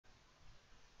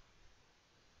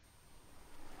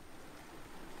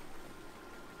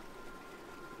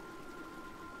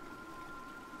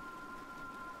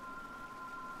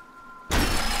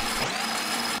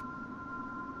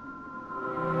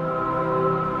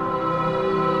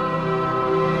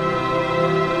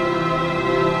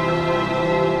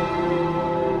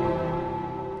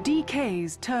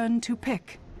turn to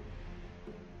pick.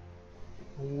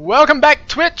 Welcome back,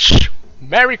 Twitch!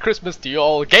 Merry Christmas to you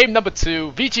all. Game number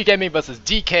 2, Vici Gaming versus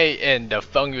DK in the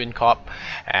Fengyun Cup.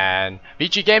 And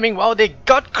Vici Gaming, well, they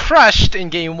got crushed in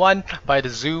game 1 by the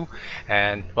Zoo.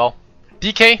 And, well,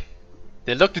 DK,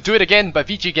 they look to do it again, but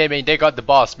Vici Gaming, they got the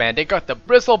boss, man. They got the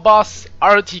Bristle boss,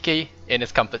 ROTK, in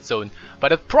his comfort zone. But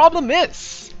the problem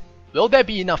is, will there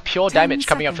be enough pure damage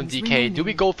coming up from DK? Remaining. Do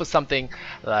we go for something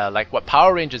like what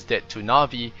Power Rangers did to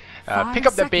Navi? Pick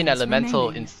up their Bane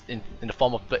Elemental in the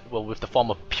form of, well, with the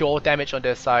form of pure damage on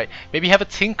their side. Maybe have a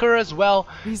Tinker as well.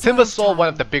 Timbersaw, one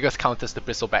of the biggest counters to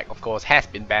Bristleback, of course, has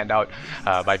been banned out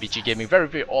by Vici Gaming. Very,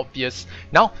 very obvious.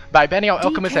 Now, by banning out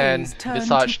Alchemist and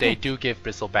Visage, they do give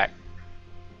Bristleback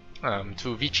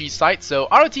to Vici's side. So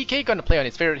ROTK gonna play on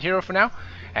his favorite hero for now.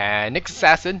 And Nyx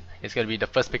Assassin is gonna be the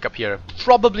first pickup here.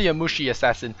 Probably a Mushi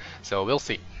Assassin, so we'll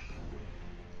see.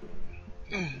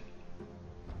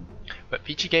 But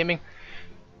Vici Gaming,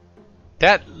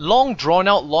 that long drawn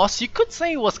out loss, you could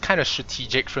say was kind of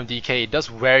strategic from DK. It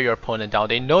does wear your opponent down.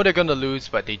 They know they're gonna lose,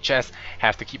 but they just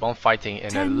have to keep on fighting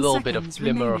and a little bit of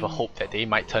glimmer of a hope that they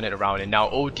might turn it around. And now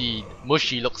OD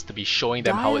Mushi looks to be showing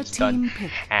them how it's done.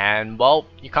 And well,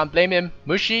 you can't blame him.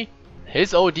 Mushi,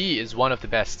 his OD is one of the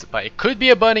best, but it could be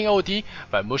a burning OD,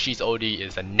 but Mushi's OD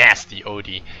is a nasty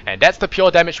OD. And that's the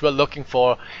pure damage we're looking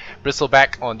for.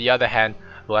 Bristleback, on the other hand,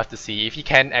 we'll have to see if he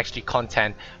can actually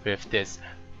contend with this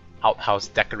outhouse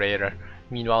decorator.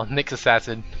 Meanwhile, Nyx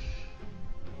Assassin,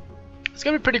 it's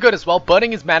gonna be pretty good as well.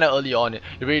 Burning his mana early on, it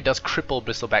really does cripple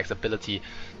Bristleback's ability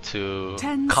to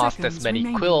cast as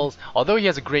many quills. Although he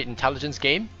has a great intelligence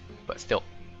game, but still.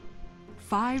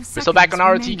 5 seconds Bristleback on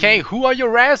ROTK. remaining. Who are your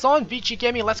rares on Vici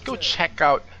Gaming? Let's go check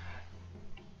out.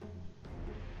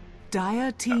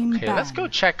 Dire team Okay, ban. let's go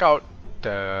check out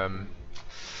the.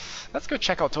 Let's go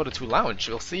check out Total 2 Lounge.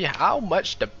 We'll see how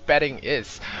much the betting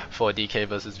is for DK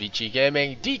versus Vici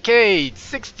Gaming. DK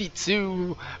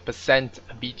 62%,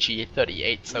 Vici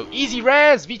 38. So easy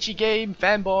rares, Vici Game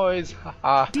fanboys.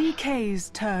 Haha.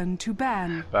 DK's turn to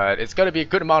ban. But it's going to be a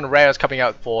good amount of rares coming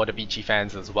out for the Vici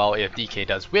fans as well if DK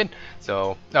does win.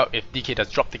 So, no, if DK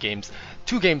does drop the games,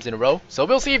 2 games in a row. So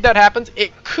we'll see if that happens.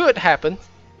 It could happen.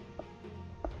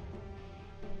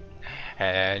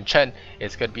 And Chen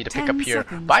is going to be the pickup here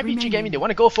by Vici Gaming. They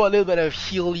want to go for a little bit of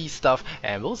healy stuff,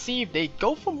 and we'll see if they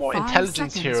go for more 5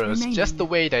 intelligence seconds heroes, remaining. just the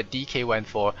way that DK went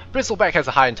for. Bristleback has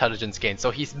a high intelligence gain,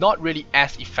 so he's not really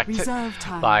as affected Reserve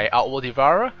time. by Outworld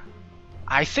Devourer.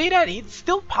 I say that it's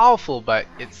still powerful, but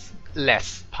it's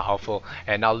less powerful.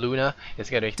 And now Luna is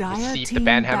going to Dire receive the team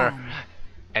Banhammer. ban.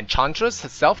 Enchantress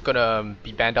herself gonna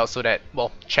be banned out so that,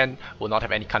 well, Chen will not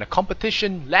have any kind of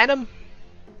competition.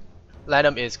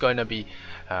 Lanham is going to be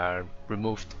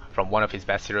removed from one of his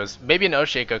best heroes. Maybe an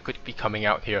Earthshaker could be coming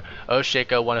out here.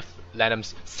 Earthshaker, one of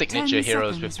Lanham's signature 10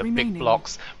 heroes with seconds the remaining. big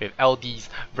blocks, with LD's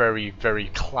very, very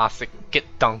classic get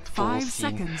dunked full 5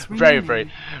 scene. seconds Very,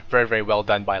 remaining. very well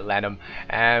done by Lanham.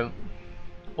 And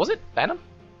was it Lanham?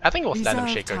 I think it was Lanham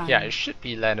Reserve Shaker. time. Yeah, it should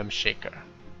be Lanham Shaker.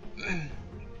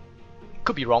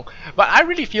 Could be wrong, but I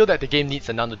really feel that the game needs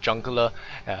another jungler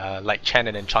like Chen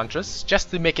and Enchantress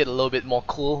just to make it a little bit more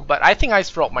cool. But I think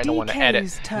Ice Rock might not want to add it.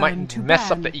 DK's turn Might to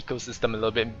mess up ban. the ecosystem a little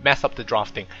bit, mess up the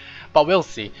drafting. But we'll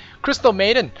see. Crystal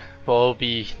Maiden will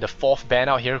be the 4th ban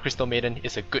out here. Crystal Maiden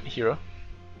is a good hero.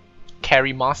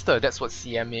 Carry Master, that's what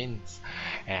CM means.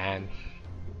 And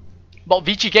about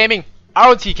Vici Gaming,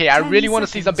 ROTK, I 10 really want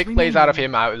to see some seconds big plays out of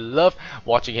remaining. him. I would love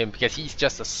watching him because he's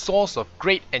just a source of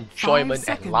great enjoyment and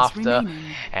seconds laughter.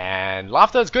 remaining. And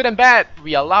laughter is good and bad.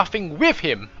 We are laughing with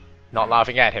him, not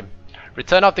laughing at him.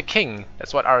 Return of the King,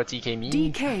 that's what ROTK means.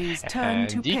 DK's turn And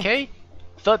to DK, pick.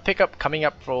 3rd pickup coming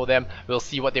up for them. We'll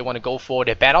see what they want to go for.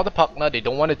 They ban out the Puckner, they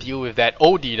don't want to deal with that.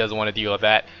 OD doesn't want to deal with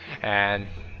that. And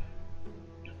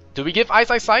do we give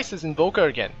Ice as Invoker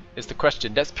again? Is the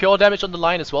question. That's pure damage on the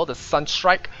line as well. The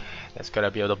Sunstrike. That's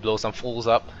gonna be able to blow some fools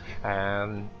up.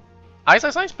 And Ice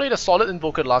played a solid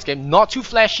Invoker last game. Not too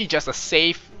flashy, just a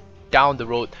safe down the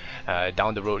road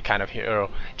kind of hero.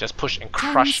 Just push and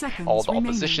 10 crush seconds all the remaining.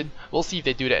 opposition. We'll see if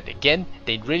they do that again.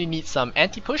 They really need some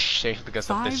anti-push because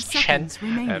of 5 this Chen seconds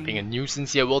remaining. being a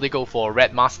nuisance here. Will they go for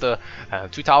Red Master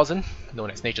 2000,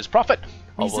 known as Nature's Prophet?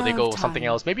 Or will they go Reserve something time.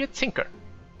 else? Maybe a Tinker.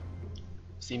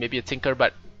 See, maybe a Tinker,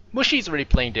 but Mushi's already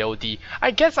playing the OD.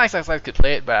 I guess Ice could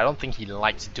play it, but I don't think he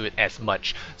likes to do it as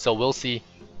much. So we'll see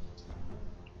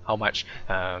how much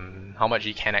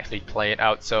he can actually play it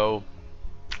out. So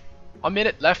 1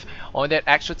 minute left on that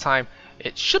extra time.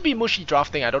 It should be Mushi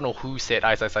drafting. I don't know who said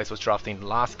Ice was drafting the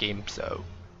last game, so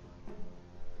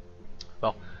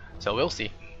well, so we'll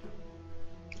see.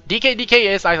 DK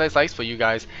is Ice for you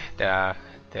guys that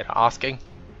are asking.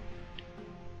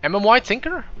 MMY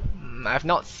Tinker? I've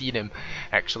not seen him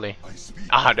actually.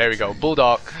 Ah, there we go.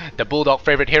 Bulldog. The Bulldog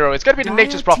favorite hero is gonna be the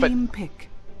Nature's Prophet. Team pick.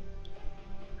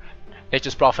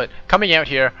 Nature's Prophet coming out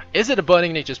here. Is it a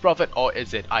burning Nature's Prophet or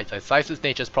is it Isis's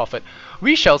Nature's Prophet?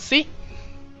 We shall see.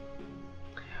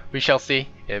 We shall see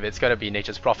if it's gonna be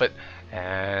Nature's Prophet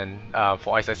and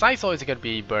for Isis, or is it gonna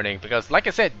be burning? Because like I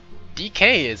said,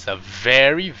 DK is a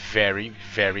very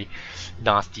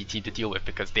nasty team to deal with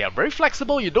because they are very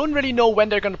flexible. You don't really know when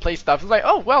they're gonna play stuff. It's like,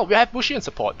 oh well, we have Bushi in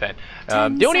support then.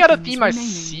 The only other team I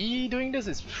see doing this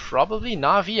is probably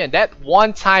Na'Vi, and that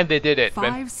one time they did it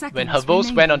when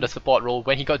Havos went on the support role,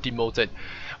 when he got demoted,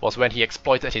 was when he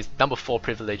exploited his number 4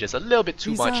 privileges a little bit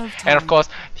too much, and of course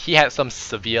he had some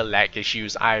severe lag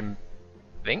issues. I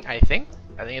think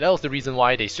that was the reason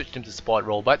why they switched him to support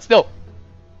role. But still,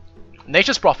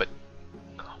 Nature's Prophet.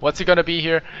 What's he gonna be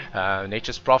here?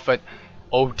 Nature's Prophet,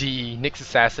 OD, Nyx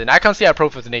Assassin. I can't see a pro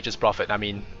for the Nature's Prophet. I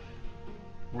mean,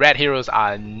 red heroes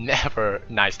are never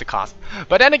nice to cast.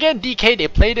 But then again, DK, they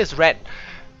play this red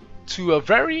to a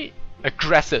very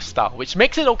aggressive style, which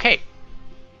makes it okay.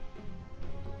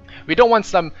 We don't want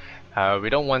some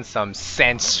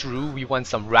Sandshrew, we want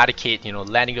some Raticate, you know,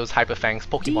 landing those Hyperfangs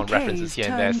Pokemon DK's references here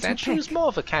and there. turn to Sandshrew is pick. more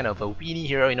of a kind of a weenie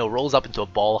hero, you know, rolls up into a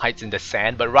ball, hides in the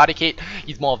sand, but Raticate,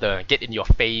 he's more of the get in your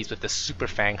face with the Super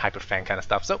Fang, Hyper Fang kind of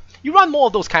stuff. So you run more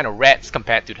of those kind of rats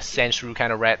compared to the Sandshrew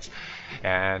kind of rats.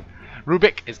 And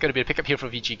Rubik is going to be a pickup here for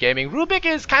Vici Gaming. Rubik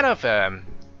is kind of a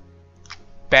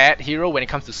bad hero when it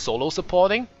comes to solo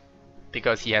supporting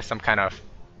because he has some kind of,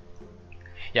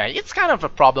 yeah, it's kind of a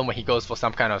problem when he goes for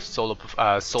some kind of solo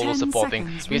supporting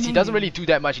because he doesn't really do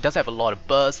that much. He doesn't have a lot of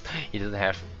burst. He doesn't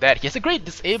have that. He has a great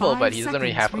disable, but he doesn't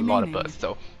really have a lot of burst.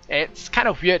 So it's kind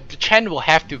of weird. The Chen will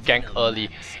have to gank early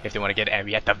if they want to get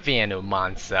Envy at the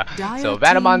Venomancer. So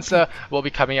Venomancer will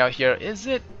be coming out here. Is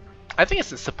it? I think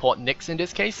it's a support Nyx in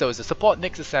this case. So it's a support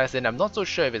Nyx Assassin. I'm not so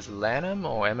sure if it's Lanham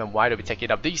or MMY to be taking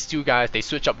it up. These two guys, they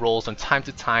switch up roles from time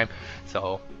to time.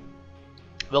 So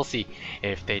we'll see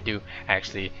if they do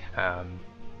actually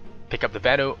pick up the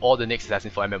Veno or the Nyx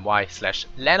Assassin for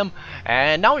MMY/Lanham.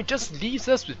 And now it just leaves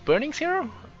us with Burning's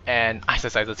hero and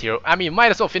Isis's hero. I mean,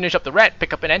 might as well finish up the red,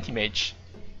 pick up an anti-mage.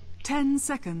 10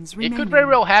 seconds It remaining. could very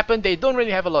well happen. They don't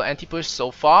really have a lot of anti-push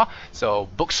so far, so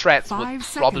book strats 5 would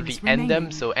probably seconds end them.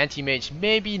 remaining. So anti-mage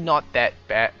maybe not that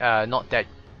bad, not that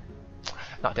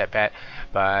bad.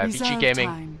 But Vici Reserve Gaming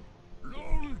time.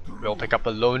 will pick up a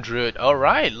Lone Druid.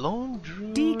 Alright, Lone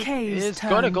Druid DK's is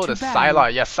gonna turn go to to ban.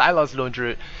 Sylar. Yeah, Sylar's Lone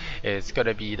Druid is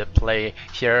gonna be the play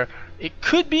here. It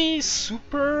could be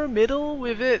super middle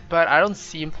with it, but I don't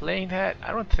see him playing that.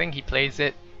 I don't think he plays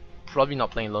it. Probably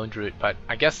not playing Lone Druid, but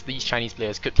I guess these Chinese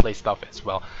players could play stuff as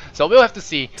well. So we'll have to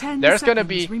see. 10 There's gonna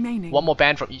seconds be remaining. one more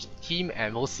ban from each team,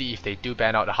 and we'll see if they do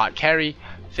ban out the hard carry,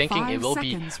 thinking 5 it will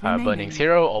be seconds remaining. Burning's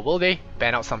hero, or will they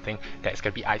ban out something that's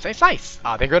gonna be Ice?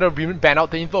 Are they gonna ban out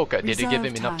the Invoker? Did they give him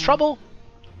Reserve enough time. trouble?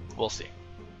 We'll see.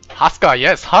 Huskar,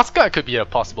 yes, Huskar could be a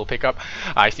possible pickup.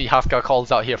 I see Huskar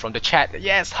calls out here from the chat.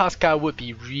 Yes, Huskar would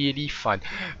be really fun.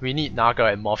 We need Naga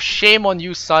and Moth. Shame on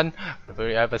you, son. If you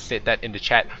ever said that in the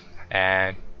chat.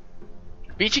 And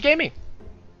Vici Gaming.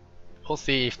 We'll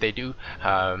see if they do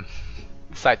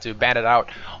decide to ban it out,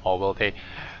 or will they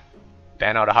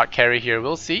ban out a hard carry here.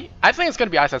 We'll see. I think it's going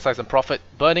to be Ice and Prophet.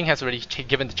 Burning has already been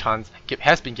given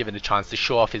the chance to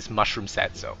show off his mushroom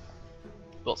set, so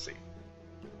we'll see.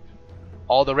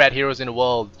 All the red heroes in the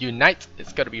world unite.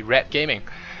 It's going to be Red Gaming.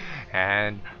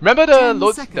 And remember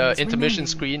the intermission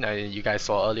screen you guys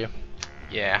saw earlier?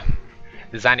 Yeah.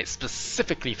 Design it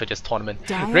specifically for this tournament.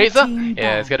 Razor,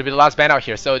 yeah, it's gonna be the last ban out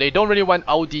here, so they don't really want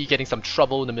OD getting some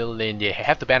trouble in the middle lane. They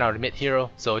have to ban out a mid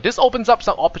hero, so this opens up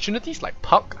some opportunities like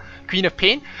Puck, Queen of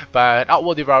Pain, but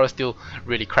Outworld Devourer still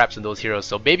really craps on those heroes,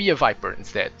 so maybe a Viper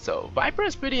instead. So Viper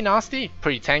is pretty nasty,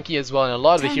 pretty tanky as well, and a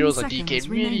lot of the heroes on DK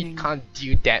really can't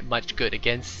do that much good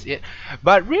against it.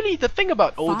 But really, the thing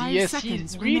about OD is he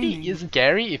really isn't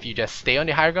scary if you just stay on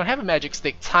the higher ground, have a magic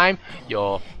stick, time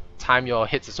your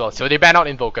hits as well. So they ban out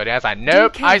Invoker. There's like,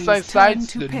 nope, eyesight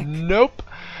sides, nope,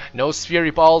 no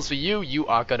Sphery Balls for you. You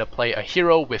are gonna play a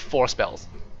hero with 4 spells.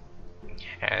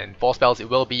 And 4 spells it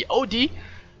will be OD.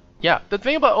 Yeah, the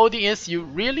thing about OD is you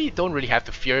really don't have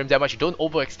to fear him that much. You don't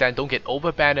overextend, don't get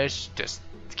overbanished, just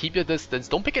keep your distance.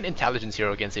 Don't pick an intelligence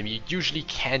hero against him. You usually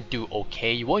can do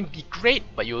okay. You won't be great,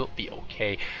 but you'll be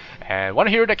okay. And one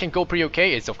hero that can go pretty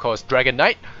okay is of course Dragon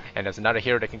Knight. and there's another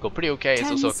hero that can go pretty okay. It's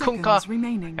 10 also a seconds Kunkka,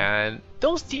 remaining. and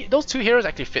those two heroes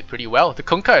actually fit pretty well. The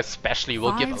Kunkka especially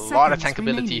will give a 5 lot of seconds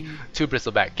tankability remaining. to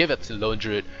Bristleback. Give it to Lone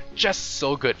Druid, just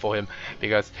so good for him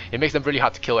because it makes them really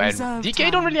hard to kill. And Reserve DK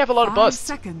time. don't really have a lot of 5 burst.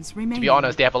 seconds To remaining. be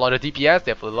honest, they have a lot of DPS,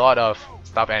 they have a lot of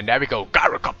stuff, and there we go,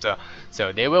 Gyrocopter.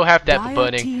 So they will have that for Dire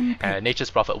burning, team and Nature's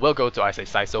Prophet will go to Ice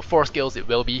Size. So 4 skills it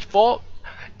will be for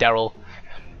Daryl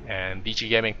and Vici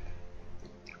Gaming.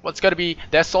 What's going to be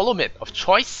their solo mid of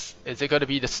choice? Is it going to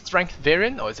be the Strength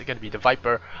variant, or is it going to be the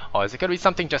Viper, or is it going to be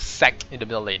something just sacked in the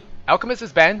middle lane? Alchemist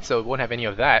is banned, so it won't have any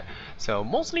of that. So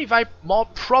mostly more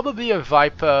probably a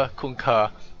Viper,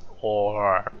 Kunkka,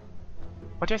 or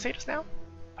what did I say just now?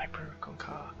 Viper,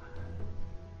 Kunkka.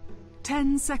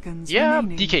 10 seconds Yeah,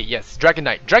 remaining. DK, yes. Dragon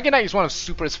Knight. Dragon Knight is one of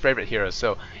Super's favorite heroes,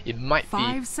 so it might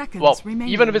 5 be... seconds Well,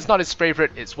 remaining. even if it's not his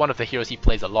favorite, it's one of the heroes he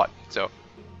plays a lot. So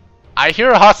I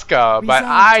hear Husker, but Reserve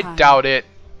I time. doubt it.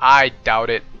 I doubt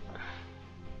it.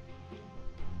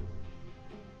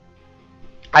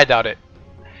 I doubt it.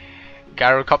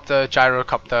 Gyrocopter,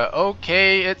 Gyrocopter.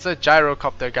 Okay, it's a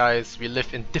Gyrocopter, guys. We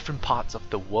live in different parts of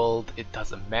the world. It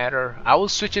doesn't matter. I will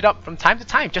switch it up from time to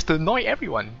time just to annoy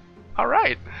everyone.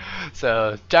 Alright.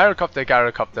 So, Gyrocopter,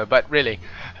 Gyrocopter. But really,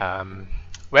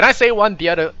 when I say one, the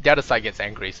other side gets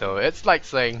angry. So it's like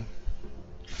saying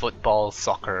football,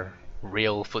 soccer,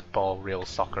 real football, real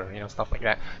soccer, you know, stuff like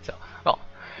that. So, well,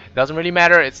 it doesn't really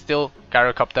matter. It's still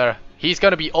Gyrocopter. He's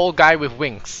gonna be old guy with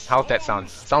wings. How's that sound?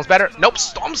 Sounds better? Nope,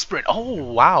 Storm Spirit. Oh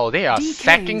wow, they are DK's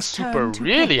sacking Super turn to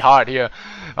really pick. hard here.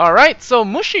 Alright, so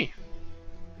Mushi.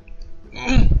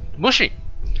 Mushi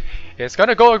is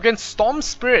gonna go against Storm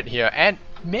Spirit here, and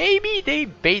maybe they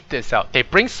bait this out. They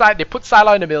put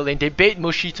Sylar in the middle lane, they bait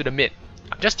Mushi to the mid.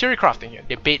 I'm just theory crafting here.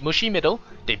 They bait Mushi middle,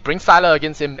 they bring Sylar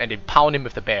against him, and they pound him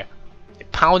with the bear. They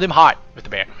pound him hard with the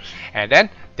bear. And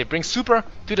then they bring Super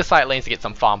to the side lanes to get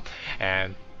some farm.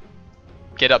 And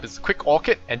get up his quick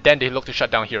orchid, and then they look to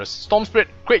shut down heroes. Storm Spirit,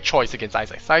 great choice against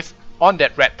Ice Size on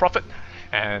that Red Prophet,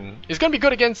 and it's gonna be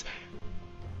good against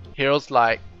heroes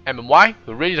like MMY,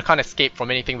 who really can't escape from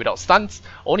anything without stuns.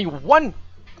 Only one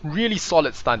really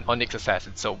solid stun on Nyx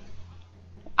Assassin, so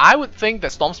I would think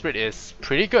that Storm Spirit is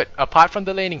pretty good, apart from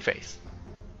the laning phase.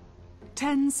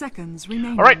 10 seconds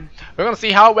remaining. Alright, we're gonna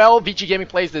see how well Vici Gaming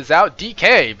plays this out.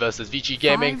 DK versus Vici 5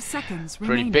 Gaming. seconds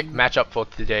Pretty remaining. big matchup for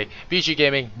today. Vici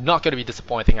Gaming not going to be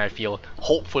disappointing, I feel.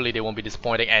 Hopefully they won't be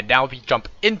disappointing. And now we jump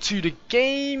into the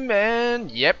game, and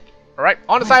yep. Alright,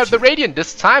 on the side of the Radiant,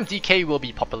 this time DK will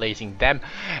be populating them.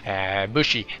 And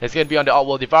Mushi is going to be on the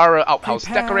Outworld Devourer, Outhouse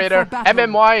Prepare Decorator. for battle.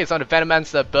 MMY is on the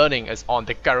Venomancer, Burning is on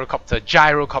the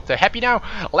Gyrocopter. Happy now.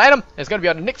 Lanham is going to be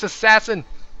on the Nyx Assassin.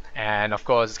 And of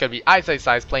course, it's going to be Ice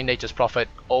Size playing Nature's Prophet,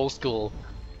 old school,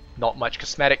 not much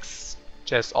cosmetics,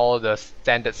 just all the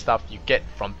standard stuff you get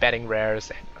from betting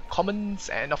rares and commons,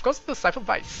 and of course the Cypher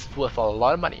Vice worth a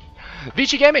lot of money.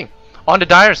 Vici Gaming on the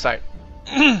dire side.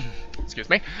 Excuse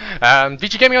me.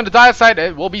 Vici Gaming on the dire side,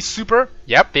 it will be Super.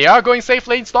 Yep, they are going safe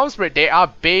lane Storm Spirit. They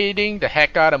are baiting the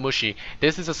heck out of Mushi.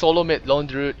 This is a solo mid Lone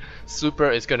Druid.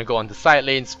 Super is going to go on the side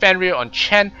lanes. Fenrir on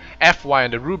Chen, FY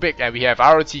on the Rubik, and we have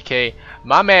ROTK,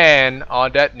 my man,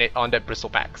 on that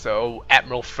Bristleback. So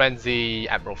Admiral Frenzy,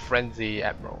 Admiral Frenzy,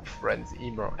 Admiral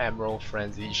Frenzy, Admiral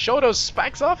Frenzy. Show those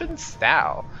spikes off in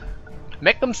style.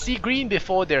 Make them see green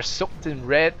before they're soaked in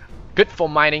red. Good for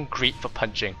mining, great for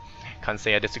punching. Can't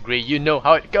say I disagree. You know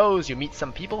how it goes. You meet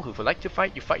some people who like to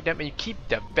fight, you fight them, and you keep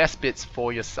the best bits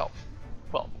for yourself.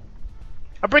 Well,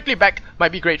 a Brickley back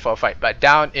might be great for a fight, but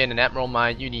down in an Admiral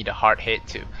mine, you need a hard head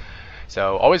too.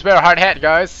 So always wear a hard hat,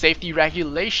 guys. Safety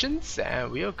regulations,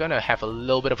 and we're gonna have a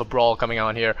little bit of a brawl coming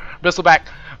on here. Bristleback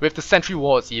with the sentry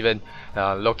wards, even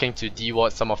looking to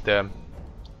deward some of the,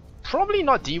 probably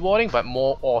not dewarding, but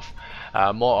more of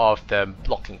the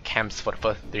blocking camps for the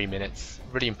first 3 minutes.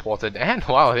 Really important. And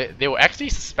wow, they were actually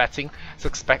suspecting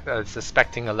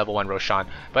a level 1 Roshan,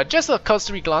 but just a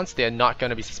cursory glance, they're not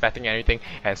going to be suspecting anything.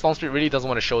 And Storm Spirit really doesn't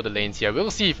want to show the lanes here.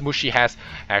 We'll see if Mushi has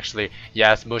actually.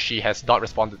 Yes, Mushi has not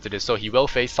responded to this, so he will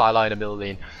face Sylar in the middle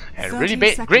lane. And really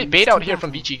great bait out here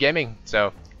from Vici Gaming.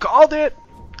 So called it.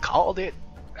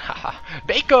 Haha.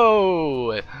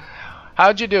 Bako,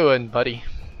 how'd you doing, buddy?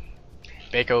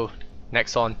 Bako,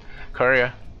 Nexon,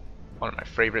 Courier, one of my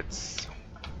favorites.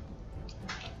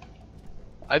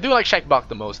 I do like Shackbuck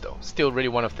the most though. Still really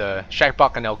one of the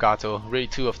Shackbuck and Elgato, really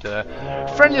two of the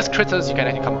friendliest critters you can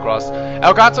actually come across.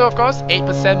 Elgato, of course,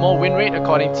 8% more win rate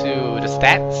according to the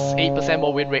stats. 8%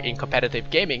 more win rate in competitive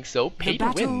gaming, so pay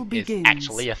to win is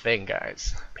actually a thing,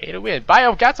 guys. Pay to win. Buy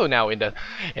Elgato now in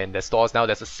the stores now.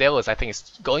 There's a sale. I think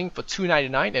it's going for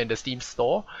 $2.99 in the Steam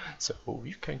store, so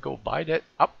you can go buy that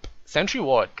up. Sentry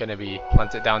ward gonna be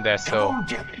planted down there, so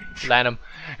Lanham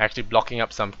actually blocking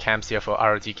up some camps here for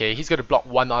ROTK. He's gonna block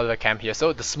one other camp here.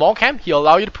 So the small camp, he'll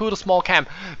allow you to pull the small camp,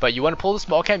 but you want to pull the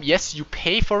small camp, yes, you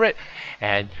pay for it,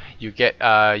 and you get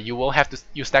you will have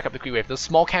to stack up the creep wave. The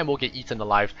small camp will get eaten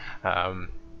alive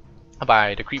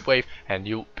by the creep wave, and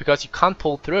because you can't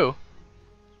pull through.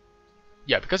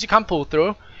 Yeah, because you can't pull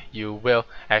through, you will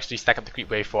actually stack up the creep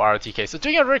wave for ROTK. So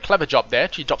doing a very clever job there.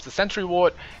 She drops the sentry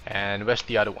ward, and where's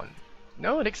the other one?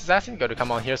 No, Nyx Assassin got to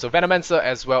come on here. So Venomancer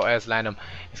as well as Lanham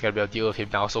is going to be able to deal with him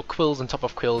now. So Quills on top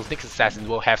of Quills. Nyx Assassin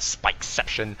will have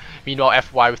Spikeception. Meanwhile,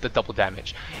 FY with the double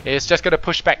damage. It's just going to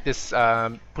push back this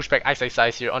Ice Ice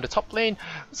Ice here on the top lane.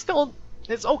 Still,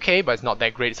 it's okay, but it's not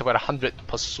that great. It's about 100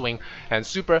 per swing. And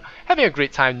Super having a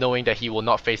great time knowing that he will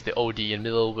not face the OD in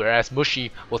middle, whereas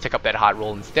Mushy will take up that hard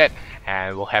role instead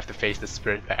and will have to face the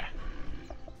Spirit Bear.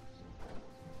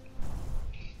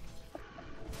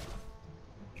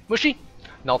 Mushy,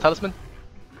 Null Talisman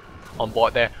on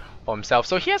board there for himself.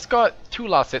 So he has got 2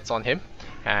 last hits on him,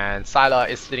 and Sylar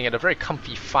is sitting at a very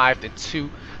comfy 5-2.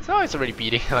 So it's already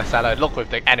beating Sylar. Look,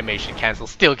 with the animation cancel,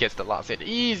 still gets the last hit.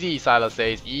 Easy, Sylar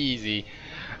says, easy.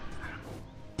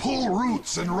 Pull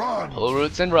roots and run. Pull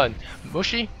roots and run.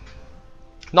 Mushy,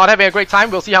 not having a great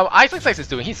time. We'll see how Ice Ice is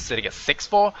doing. He's sitting at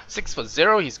 6-4,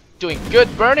 6-0. He's doing good.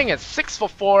 Burning at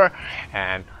 6-4,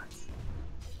 and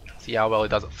see how well he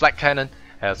does. Flat Cannon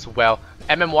as well.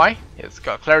 MMY, it's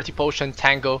got Clarity Potion,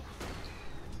 Tango.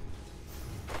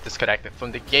 Disconnected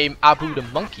from the game. Abu the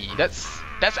monkey. That's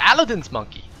Aladdin's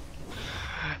monkey.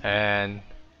 And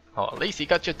at least he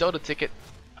got your Dota ticket.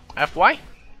 FY.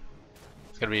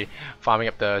 It's gonna be farming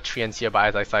up the treants here by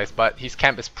Ice Ice, but his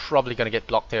camp is probably gonna get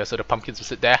blocked here, so the pumpkins will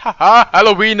sit there. Haha!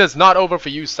 Halloween is not over for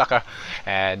you, sucker.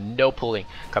 And no pulling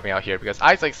coming out here because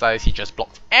Ice Ice he just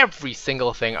blocked every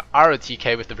single thing.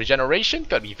 ROTK with the regeneration,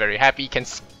 gonna be very happy. Can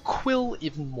quill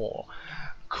even more.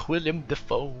 Quill him the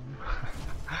foam.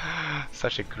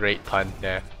 Such a great pun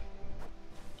there.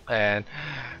 And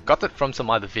got it from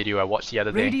some other video I watched the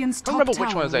other day. I don't remember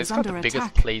which one it was. It's got the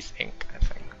biggest place ink, I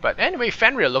think. But anyway,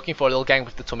 Fenrir looking for a little gang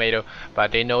with the tomato,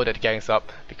 but they know that the gang's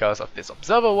up because of this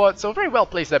observer ward. So very well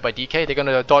placed there by DK. They're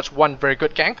gonna dodge one very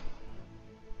good gank.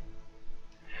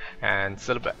 And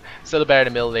Silver Bear in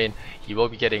the middle lane, he will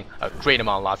be getting a great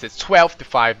amount of last. It's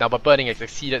 12-5 now, but Burning has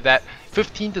exceeded that.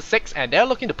 15-6, and they're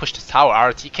looking to push this tower.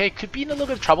 ROTK could be in a little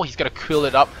bit of trouble. He's gonna quill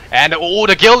it up, and oh,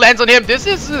 the guild lands on him. This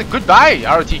is goodbye,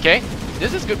 ROTK.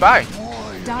 This is goodbye.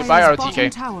 Goodbye,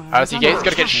 ROTK. ROTK is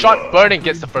gonna get shot. Burning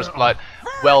gets the first blood.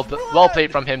 Well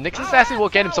played from him. Nyx Assassin will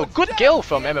get him. So good kill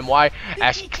from MMY,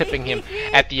 actually clipping him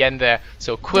at the end there.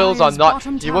 So Quills are not.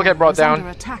 He will get brought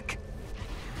down.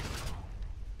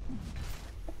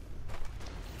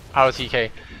 ROTK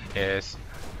is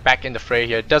back in the fray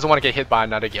here. Doesn't want to get hit by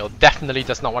another gale. Definitely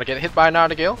does not want to get hit by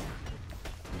another gale.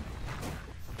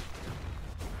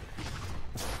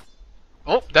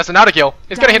 Oh, that's another gale.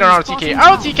 It's gonna hit on ROTK.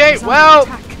 ROTK,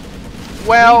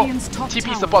 well,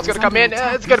 TP support's gonna come in.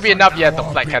 It's gonna be enough. Yeah, the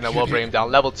Flat Cannon will bring him down.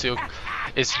 Level 2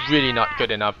 is really not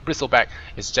good enough. Bristleback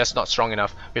is just not strong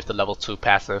enough with the level 2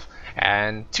 passive.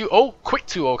 And 2-0, quick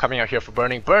 2-0 coming out here for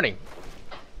Burning. Burning,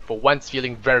 for once,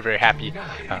 feeling very happy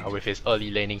with his early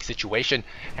laning situation.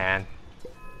 And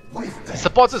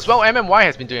supports as well. MMY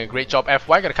has been doing a great job.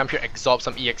 FY gonna come here, absorb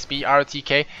some EXP.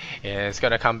 ROTK is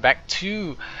gonna come back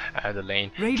to the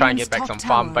lane, try and get back some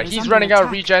farm, but he's running out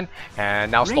of regen.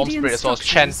 And now Storm Spirit as well as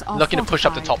Chen looking to push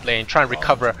up the top lane, try and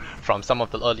recover from some of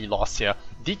the early loss here.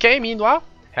 DK meanwhile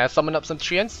has summoned up some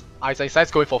treants.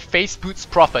 Ice going for face boots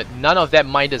profit. None of that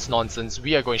Midas nonsense.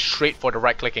 We are going straight for the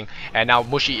right clicking. And now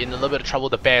Mushy in a little bit of trouble.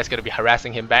 The bear is going to be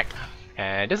harassing him back.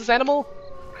 And this is Animal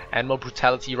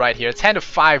brutality right here.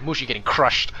 10-5. Mushy getting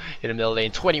crushed in the middle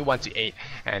lane. 21-8.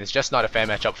 And it's just not a fair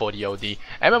matchup for the OD.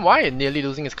 MMY nearly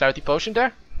losing his clarity potion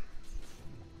there.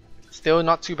 Still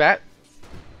not too bad.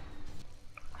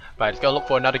 But it's going to look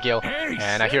for another gale.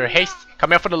 And I hear a haste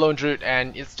coming out for the lone druid.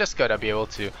 And it's just going to be able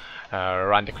to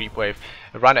run the creep wave,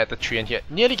 run at the treant here,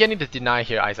 nearly getting the deny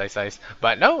here. Ice.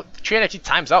 But no, the treant actually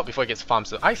times out before it gets farmed.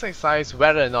 So Ice,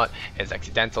 whether or not it's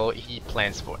accidental, he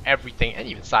plans for everything, and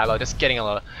even Sylar just getting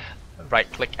a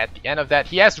right click at the end of that.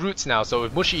 He has roots now, so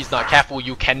if Mushy is not careful,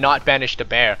 you cannot banish the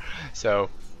bear. So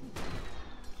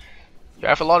you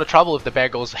have a lot of trouble if the bear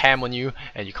goes ham on you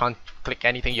and you can't click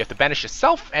anything. You have to banish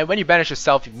yourself, and when you banish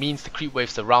yourself, it means the creep wave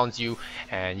surrounds you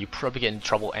and you probably get in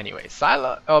trouble anyway.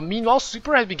 Sylar, meanwhile,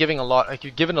 Super has been given a lot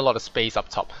of space up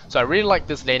top, so I really like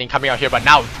this laning coming out here. But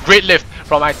now great lift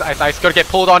from Ice. Gonna get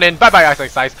pulled on in. Bye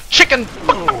Ice. Chicken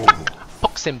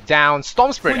pokes him down.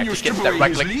 Storm Spirit actually gets that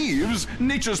right click. lives,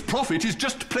 nature's prophet is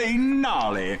just plain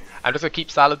gnarly. I'm just gonna keep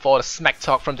silent for the smack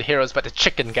talk from the heroes, but the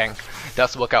chicken gang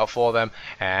does work out for them.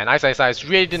 And Ice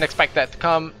really didn't expect that to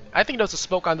come. I think there was a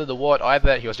smoke under the ward, or either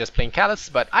that he was just playing callous,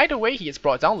 but either way he gets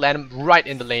brought down. Land him right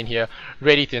in the lane here,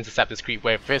 ready to intercept this creep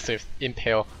with his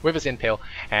impale,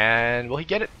 and will he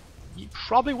get it? He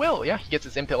probably will. Yeah, he gets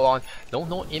his impale on.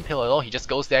 No impale at all. He just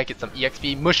goes there, gets some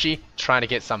EXP. Mushy trying to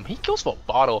get some. He kills for a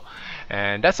bottle,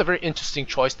 and that's a very interesting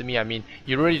choice to me. I mean,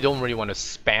 you really don't want to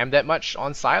spam that much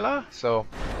on Sylar, so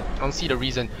I don't see the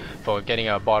reason for getting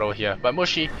a bottle here. But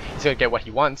Mushy, he's gonna get what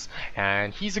he wants,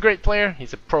 and he's a great player.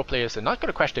 He's a pro player, so not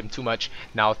gonna question him too much.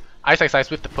 Now, Ice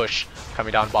with the push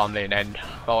coming down bottom lane, and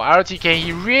well, RTK,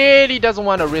 he really doesn't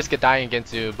want to risk a dying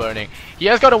against burning. He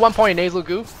has got a 1 point nasal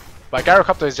goo. But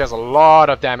Gyrocopter is just a lot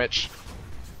of damage.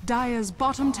 Dire's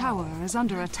bottom tower is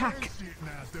under attack.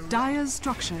 Dire's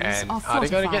structures And are are they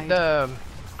fortified. gonna get the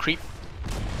creep?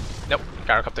 Nope,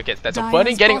 Gyrocopter gets that. So Dire's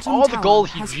Burning getting bottom all the tower gold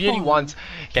he has really fallen. wants.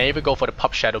 Can even go for the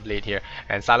Pup Shadow Blade here.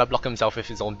 And Sylar block himself with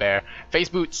his own bear. Face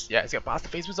boots, yeah, he's gonna pass the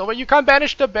face boots over. You can't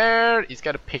banish the bear. He's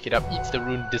gotta pick it up, eats the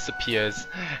rune, disappears.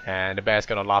 And the bear's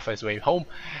gonna laugh his way home.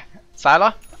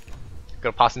 Sylar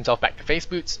gonna pass himself back to face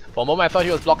boots. For a moment I thought he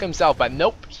was blocking himself, but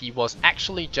nope, he was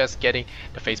actually just getting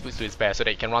the face boots to his bear so that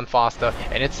he can run faster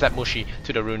and intercept Mushy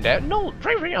to the rune there. No,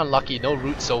 very unlucky, no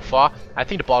root so far. I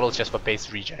think the bottle is just for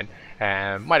base regen,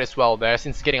 and might as well there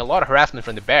since he's getting a lot of harassment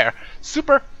from the bear.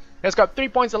 Super has got 3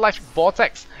 points electric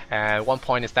vortex and 1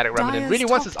 point in static remnant. Dire's Really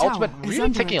wants top his ultimate, tower is really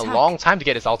under taking a attack. long time to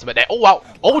get his ultimate there. Oh wow,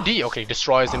 OD, okay,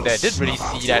 destroys him there. Didn't really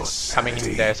see that coming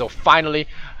in there. So finally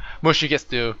Mushy gets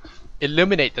to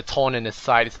eliminate the taunt in his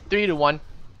side. It's 3-1.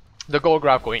 The gold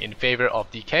graph going in favor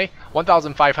of DK.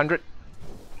 1,500.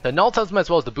 The null talisman as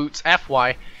well as the boots.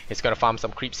 FY is going to farm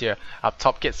some creeps here. Up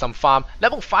top, get some farm.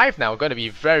 Level 5 now, going to be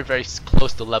very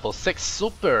close to level 6.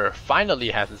 Super finally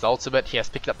has his ultimate. He has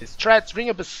picked up his treads. Ring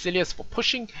of Basilius for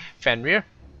pushing. Fenrir.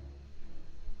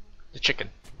 The chicken.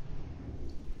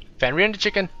 Fenrir and the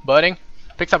chicken. Burning.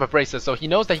 Picks up a bracer, so he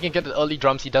knows that he can get the early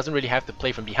drums. He doesn't really have to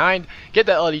play from behind. Get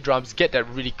the early drums, get that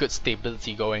really good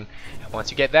stability going. And once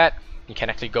you get that, you can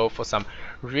actually go for some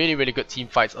really good team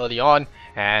fights early on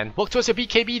and work towards your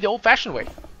BKB the old-fashioned way.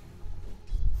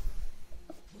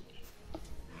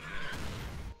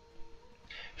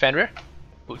 Fenrir,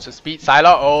 boots of speed.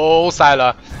 Sylar, oh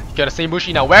Sylar, he's gonna say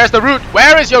Mushy now. Where's the root?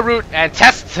 Where is your root? And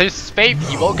tests his faith.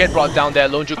 He will get brought down there.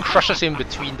 Lonju crushes him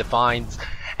between the vines,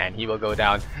 and he will go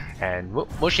down. And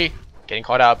Mushy getting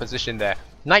caught out of position there.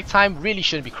 Nighttime really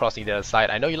shouldn't be crossing the other side.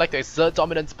 I know you like to exert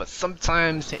dominance, but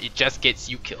sometimes it just gets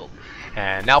you killed.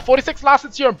 And now 46 last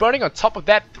hits here and Burning on top of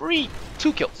that.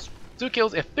 2 kills. 2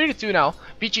 kills, if 3-2 now.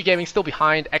 Vici Gaming still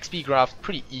behind. XP graph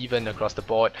pretty even across the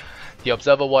board. The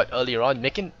Observer Ward earlier on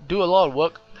do a lot of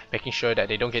work, making sure that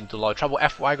they don't get into a lot of trouble.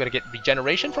 FY gonna get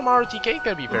regeneration from RTK.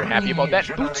 Gonna be very happy about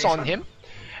that. Boots on him.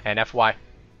 And FY,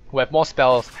 who have more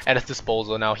spells at his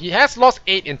disposal now. He has lost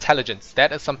 8 intelligence.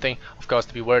 That is something, of course,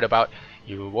 to be worried about.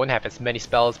 You won't have as many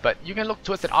spells, but you can look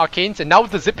towards the arcanes. And now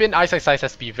with the zip in, Ice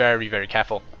has to be very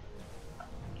careful.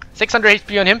 600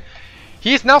 HP on him.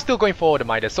 He is now still going forward the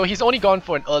Midas, so he's only gone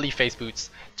for an early face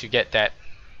boots to get that.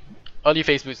 Early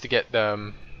face boots to get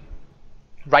the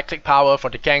right click power for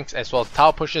the ganks as well as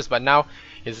tower pushes, but now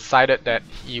he's decided that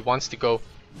he wants to go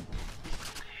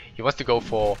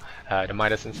for the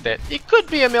Midas instead. It could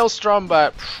be a Maelstrom,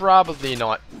 but probably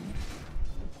not.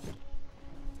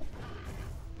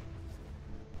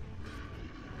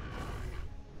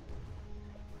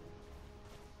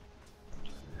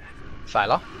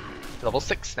 Sylar, level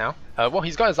 6 now. Well,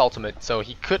 he's got his ultimate, so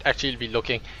he could actually be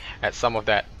looking at some of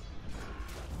that.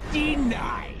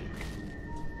 Denied.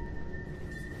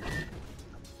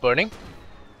 Burning.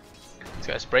 He's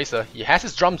got his bracer. He has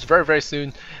his drums very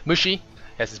soon. Mushy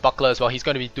has his buckler as well. He's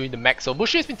going to be doing the mech. So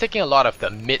Mushy has been taking a lot of the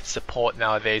mid support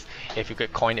nowadays, if you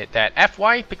could coin it that.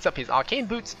 FY picks up his arcane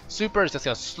boots. Super is just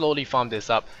going to slowly farm this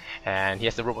up. And he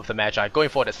has the rope of the Magi going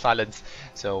for the silence.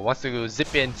 So wants to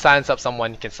zip in, silence up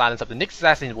someone, he can silence up the next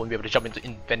assassin. He won't be able to jump into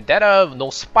Vendetta.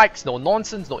 No spikes, no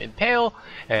nonsense, no impale.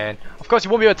 And of course he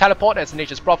won't be able to teleport as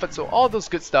Nature's Prophet. So all those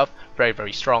good stuff,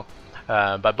 very strong.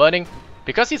 But Burning,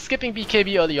 because he's skipping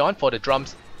BKB early on for the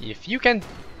drums, if you can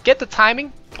get the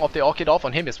timing of the Orchid off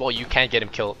on him as well, you can get him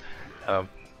killed.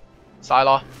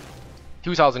 Sylar,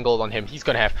 2,000 gold on him. He's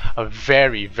gonna have a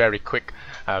very quick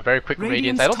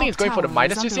radiance. I don't think it's going for the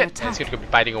Midas just yet. And it's gonna be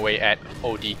fighting away at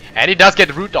OD, and he does get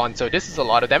the root on. So this is a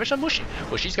lot of damage on Mushy.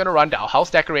 Mushy's gonna run down House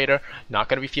Decorator. Not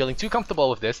gonna be feeling too comfortable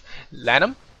with this.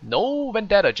 Lanham, no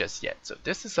Vendetta just yet. So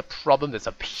this is a problem. There's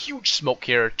a huge smoke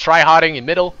here. Try harding in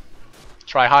middle.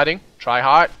 Try harding. Try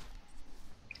hard.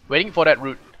 Waiting for that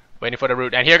root. Waiting for the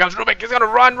root, and here comes Rubik. He's gonna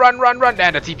run,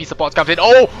 and the TP support comes in.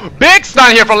 Oh, big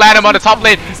stun here from Lanham on the top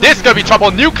lane. This could be trouble.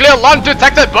 Nuclear launch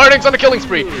detected. Burning's on the killing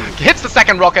spree. Hits the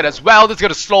second rocket as well. This is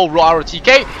gonna slow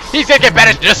ROTK. He's gonna get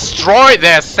banished, destroyed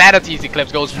there. Sanity's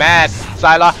Eclipse goes mad.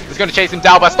 Sylar is gonna chase him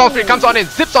down, but Storm Spirit comes on in,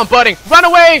 zips on Burning. Run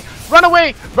away! Run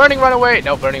away! Burning, run away!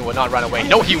 No, Burning will not run away.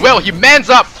 No, he will. He mans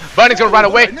up. Burning's gonna run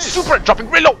away. Super dropping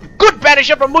reload. Good banish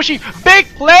here from Mushi. Big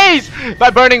plays by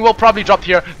Burning. Will probably drop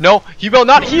here. No, he will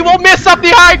not. He will miss up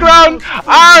the high ground.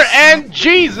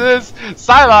 Jesus.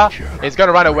 Sylar is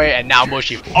gonna run away, and now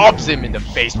Mushi obs him in the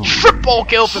face. Triple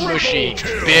kill from Mushi.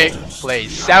 Big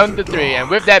plays. 7-3, and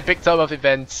with that big turn of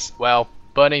events, well,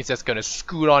 Burning's just gonna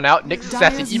scoot on out. Nick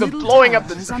Assassin even blowing up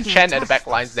the Chen at the back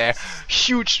lines there.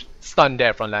 Huge stun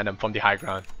there from Lanham from the high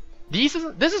ground. This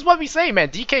is what we say, man.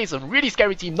 DK is a really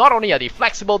scary team. Not only are they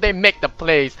flexible, they make the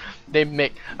plays. They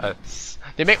make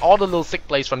all the little sick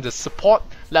plays from the support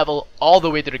level all the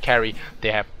way to the carry.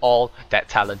 They have all that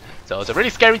talent. So it's a really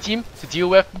scary team to deal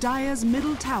with. Dire's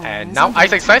middle tower And now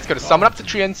Isaac Side's gonna summon up the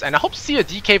Treants, and I hope to see a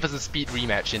DK versus Speed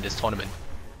rematch in this tournament.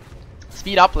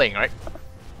 Speed up playing, right?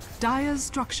 Dire's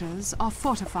structures are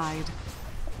fortified.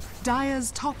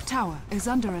 Dire's top tower is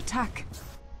under attack.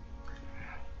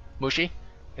 Mushi,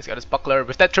 he's got his buckler.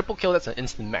 With that triple kill, that's an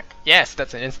instant mech. Yes,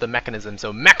 that's an instant mechanism.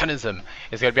 So mechanism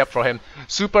is gonna be up for him.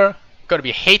 Super gonna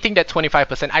be hating that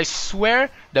 25%. I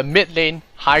swear the mid lane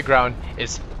high ground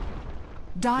is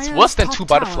worse than two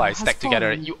butterflies stacked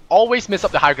together. You always miss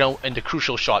up the high ground in the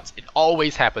crucial shots. It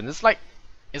always happens. It's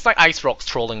like Ice Rocks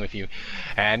trolling with you.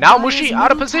 And now Mushi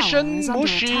out of position.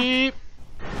 Mushi.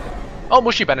 Oh,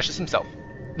 Mushi banishes himself.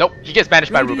 Nope, he gets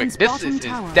banished by Rubik. This is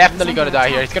definitely gonna die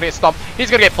here. He's gonna get stomped. He's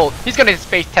gonna get pulled. He's gonna get his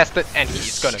face tested, and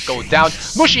he's gonna go down.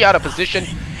 Mushi out of position,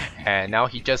 and now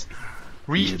he just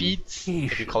refeeds,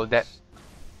 if you call it that.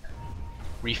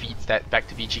 Refeeds that back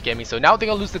to Vici Gaming. So now they're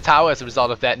gonna lose the tower as a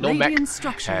result of that. No mech.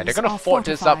 And they're gonna fort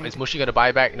this up. Is Mushi gonna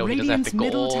buy back? No, he doesn't have the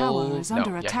goal. No,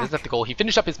 yeah, he doesn't have the goal. He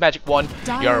finished up his magic wand.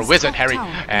 You're a wizard, Harry.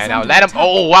 And now let him.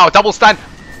 Oh wow, double stun.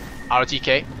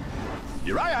 RTK.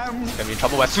 Here I am. He's gonna be in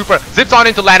trouble with Super. Zips on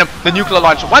into Lanham. The nuclear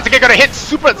launch. Once again gonna hit.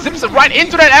 Super zips right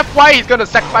into that FY. He's gonna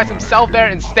sacrifice himself there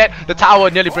instead. The tower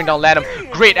nearly bring down Lanham.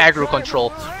 Great aggro control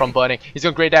from Burning. He's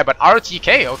gonna grade that, but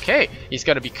RTK, okay. He's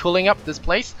gonna be cooling up this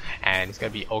place, and it's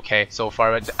gonna be okay so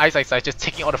far. Isaac Side just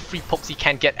taking all the free pokes he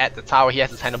can get at the tower. He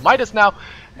has his hand of Midas now,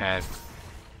 and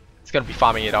it's gonna be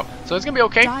farming it up. So it's gonna be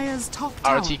okay.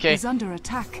 RTK is under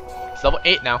attack. It's level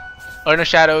 8 now. Earner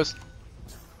Shadows.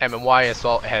 MMY as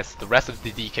well as the rest of the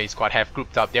DK squad have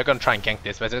grouped up. They're gonna try and gank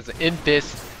this, but there's an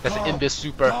Invis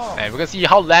super, and we're gonna see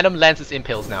how Lanham lands his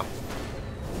impales now.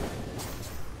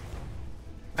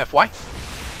 FY,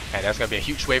 and there's gonna be a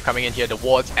huge wave coming in here. The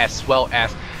wards as well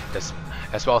as the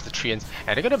Treants,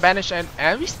 and they're gonna banish,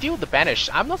 and we steal the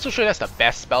banish. I'm not so sure that's the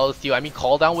best spell to steal. I mean,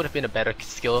 call down would have been a better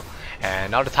skill.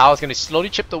 And now the tower's gonna slowly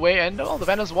chip away, and all the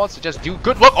Venom's wards to just do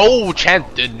good work. Oh,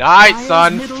 Chant denied,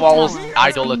 son. False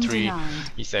idolatry.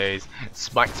 He says,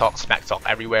 smack talk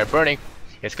everywhere. Burning.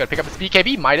 He's gonna pick up his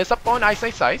BKB. Midas up on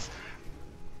Ice Size.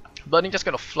 Burning just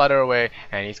gonna flutter away,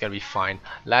 and he's gonna be fine.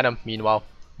 Lanham, meanwhile,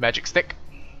 magic stick.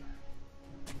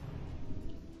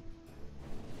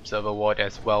 Server ward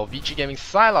as well. Vici Gaming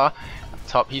Sylar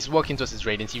top. He's working towards his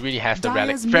radiance. He really has the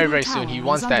relic very soon. He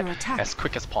wants that as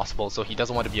quick as possible, so he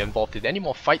doesn't want to be involved in any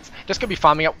more fights. Just gonna be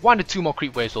farming up. 1 to 2 more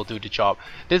creep waves will do the job.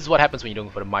 This is what happens when you're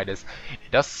going for the Midas.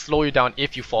 It does slow you down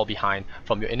if you fall behind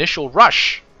from your initial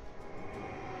rush.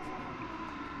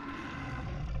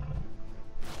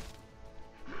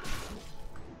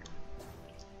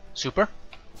 Super.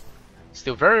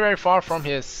 Still very far from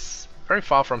his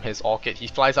Orchid. He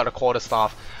flies out a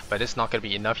quarterstaff, but it's not going to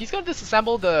be enough. He's going to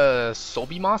disassemble the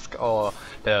Sobi Mask or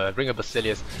the Ring of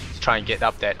Basilius to try and get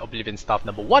up that Oblivion Staff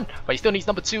number 1, but he still needs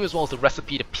number 2 as well as the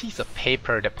recipe, the piece of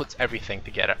paper that puts everything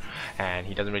together, and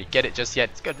he doesn't really get it just yet.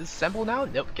 He's going to disassemble now.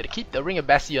 Nope, going to keep the Ring of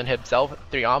Bassi on himself.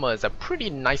 3 armor is a pretty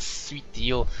nice sweet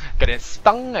deal. Going to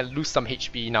stung and lose some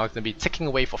HP. Now it's going to be ticking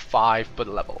away for 5 per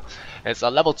level. And it's a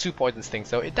level 2 poison sting,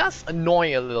 so it does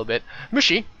annoy a little bit.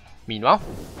 Mushi, meanwhile,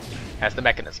 has the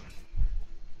mechanism.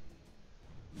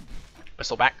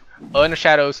 Bristle back. Earner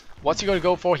Shadows. What's he going to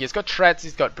go for? He's got Treads.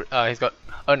 He's got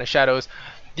Earner Shadows.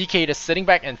 DK just sitting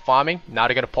back and farming. Now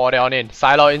they're going to pour down in.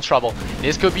 Sylar in trouble.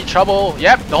 This could be trouble.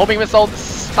 Yep, the homing missile, the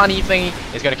stunny thingy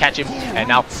is going to catch him. And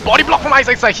now body block from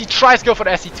Isaac's side. He tries to go for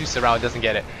the SC2 surround, doesn't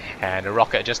get it. And the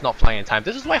rocket just not flying in time.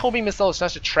 This is why homing missile is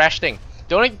such a trash thing.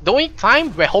 The only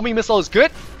time where homing missile is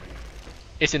good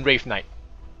is in Wraith Knight.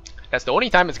 That's the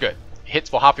only time it's good. Hits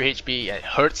for half your HP, it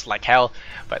hurts like hell,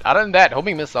 but other than that,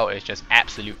 homing missile is just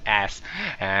absolute ass.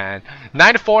 And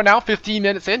 9 to 4 now, 15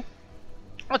 minutes in.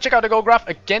 I'll check out the gold graph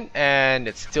again, and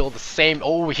it's still the same.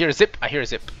 Oh, we hear a zip. I hear a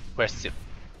zip. Where's zip?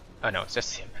 Oh no, it's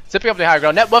just him. Zipping up the high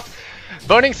ground. Net worth.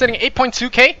 Burning sitting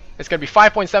 8.2k. It's going to be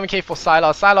 5.7k for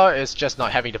Sylar. Sylar is just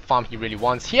not having the farm he really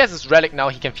wants. He has his relic now.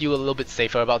 He can feel a little bit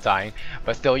safer about dying.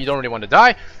 But still, you don't really want to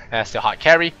die. That's still hard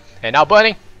carry. And now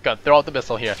Burning. Gonna throw out the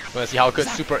missile here. We're gonna see how good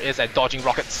Super is at dodging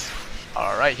rockets.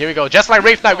 Alright, here we go. Just like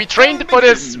Wraith Knight, we trained for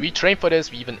this. We trained for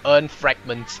this. We even earned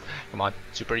fragments. Come on,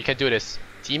 Super, you can do this.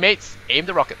 Teammates, aim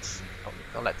the rockets. Oh,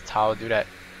 don't let the tower do that.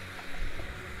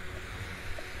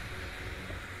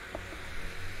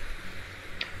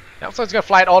 Now, so it's gonna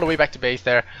fly it all the way back to base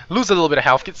there. Lose a little bit of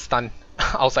health, get stunned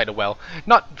outside the well.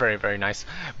 Not very, very nice.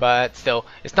 But still,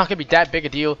 it's not gonna be that big a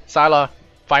deal. Sylar,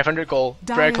 500 gold,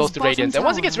 very close to Radiance. And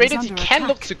once he gets Radiance, he can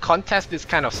look to contest this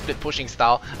kind of split pushing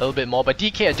style a little bit more. But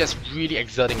DK are just really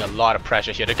exerting a lot of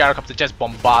pressure here. The Gyrocopter just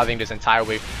bombarding this entire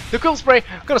wave. The Quill Spray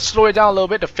gonna slow it down a little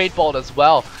bit. The Fate Bolt as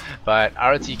well. But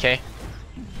RTK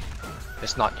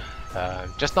is not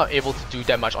just not able to do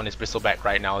that much on his Bristleback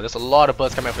right now. There's a lot of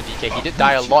bursts coming up from DK. He did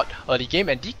die a lot early game,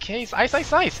 and DK's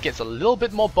Ice gets a little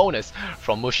bit more bonus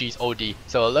from Mushi's OD.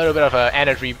 So a little bit of an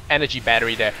energy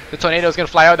battery there. The Tornado is going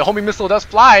to fly out. The homing missile does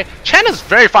fly. Chen is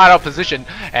very far out of position,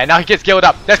 and now he gets gilled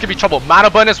up. That's going to be trouble. Mana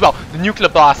Burn as well. The Nuclear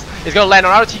Blast is going to land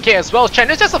on RTK as well as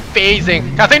Chen. It's just a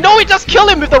phasing. Can I say, no, he just killed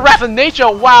him with the Wrath of Nature.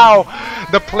 Wow.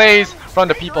 The plays from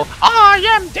the people. I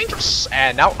am dangerous.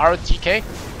 And now RTK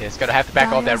is going to have to back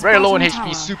off there. Very low in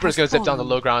HP. Super is going to zip down the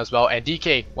low ground as well. And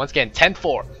DK, once again,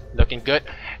 10-4. Looking good.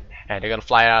 And they're going to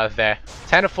fly out of there.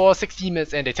 10-4, 16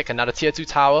 minutes in. They take another tier 2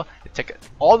 tower.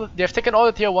 They've taken all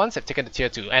the tier 1s. They've taken the tier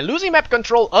 2. And losing map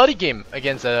control early game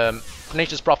against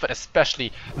Nature's Prophet,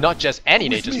 especially, not just any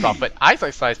Nature's Prophet.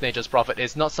 Ice Nature's Prophet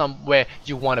is not somewhere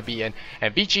you want to be in.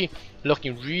 And Vici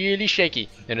looking really shaky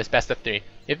in this best of 3.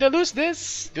 If they lose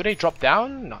this, do they drop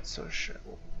down? Not so sure.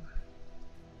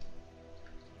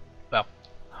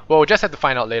 Well, we'll just have to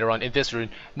find out later on in this rune.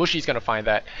 Mushi's gonna find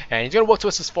that. And he's gonna work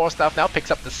towards his 4 staff now. Picks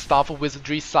up the Staff of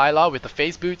Wizardry, Sylar with the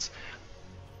Phase Boots.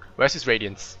 Where's his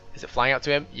Radiance? Is it flying out to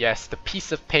him? Yes, the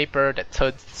piece of paper that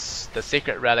turns the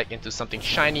Sacred Relic into something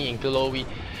shiny and glowy.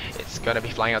 It's gonna be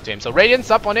flying out to him. So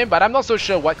Radiance up on him, but I'm not so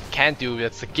sure what he can do.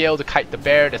 There's the Gale to kite the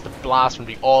bear. There's the Blast from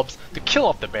the Orbs to kill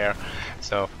off the bear.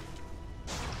 So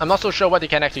I'm not so sure what they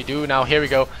can actually do. Now here we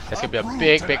go. There's gonna be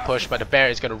a big push, but the bear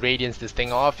is gonna Radiance this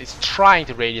thing off. It's trying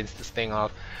to Radiance this thing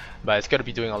off, but it's gonna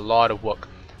be doing a lot of work.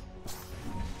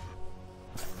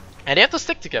 And they have to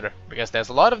stick together because there's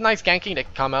a lot of nice ganking that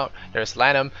can come out. There's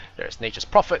Lanham, there's Nature's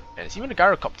Prophet, and it's even the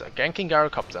Gyrocopter, ganking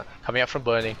Gyrocopter coming up from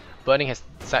Burning. Burning has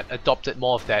adopted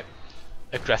more of that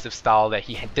aggressive style that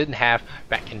he didn't have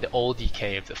back in the old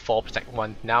DK of the 4 Protect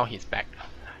 1. Now he's back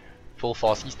full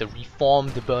force. He's the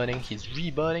reformed Burning. He's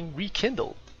re-burning,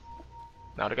 rekindled.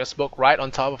 Now they're gonna smoke right on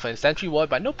top of an sentry ward,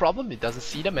 but no problem, it doesn't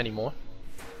see them anymore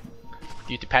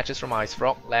due to patches from Ice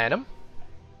Frog. Lanham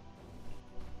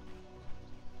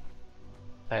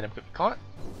could be caught.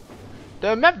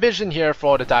 The map vision here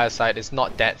for the Dire side is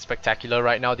not that spectacular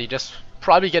right now. They just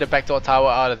probably get a backdoor tower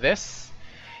out of this.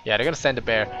 Yeah, they're gonna send the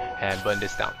bear and burn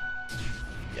this down.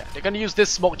 Yeah, they're gonna use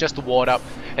this smoke just to ward up,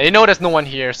 and they know there's no one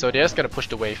here, so they're just gonna push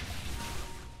the wave.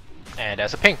 And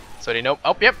there's a ping, so they know.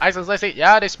 Oh, yep, Ice and Slice.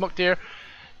 Yeah, they smoked here.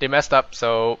 They messed up,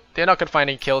 so they're not gonna find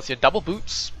any kills here. Double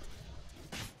boots.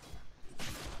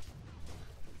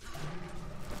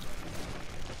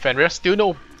 Fenrir still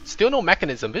no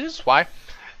mechanism. This is why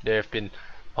they've been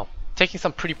taking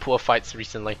some pretty poor fights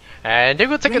recently. And they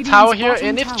will take a tower here,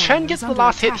 and if Chen gets the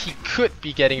last hit, he could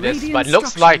be getting this. But it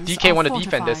looks like DK want to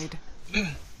defend this.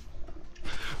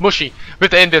 Mushi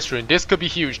with the Invis rune. This could be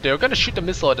huge. They're gonna shoot the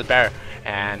missile at the bear,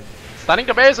 and stunning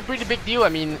the bear is a pretty big deal. I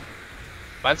mean,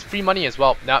 that's free money as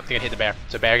well. Now they're gonna hit the bear.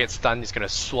 So bear gets stunned. He's gonna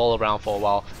swirl around for a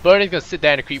while. Burning's gonna sit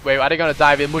there in the creep wave. Are they gonna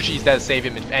dive in? Mushi's there to save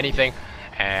him if anything.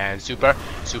 And Super.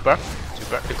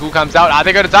 The goo comes out. Are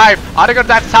they gonna dive?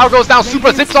 The tower goes down.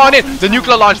 Super zips on in. The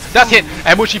nuclear launch does hit,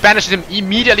 and Mushi banishes him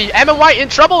immediately. MNY in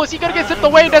trouble. Is he gonna get zipped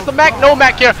away? There's the Mac. No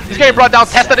Mac here. He's getting brought down.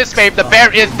 Tested his fave. The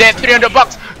bear is dead. 300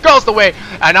 bucks goes away.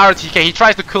 And RTK, he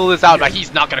tries to quill this out, but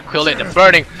he's not gonna quill it. The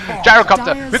Burning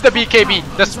Gyrocopter with the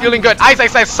BKB. That's feeling good.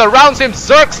 Ice surrounds him.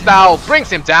 Zerg style brings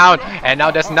him down. And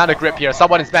now there's another grip here.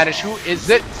 Someone in Spanish. Who is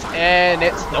it? And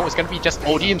it's gonna be just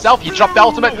OD himself. He dropped the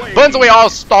ultimate, burns away all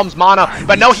Storm's mana,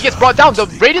 but now he gets brought down. The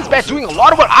Radiance Bear doing a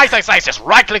lot of work. Ice just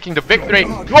right-clicking the victory.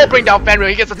 Will bring down Fenrir.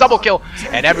 He gets a double kill,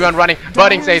 and everyone running.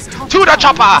 Burning says to the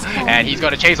chopper, and he's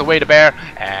gonna chase away the bear.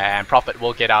 And Prophet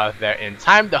will get out of there in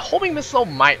time. The homing missile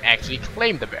might actually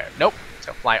claim the bear. Nope, it's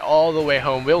gonna fly all the way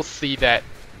home. We'll see that.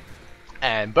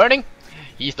 And Burning,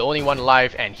 He's the only one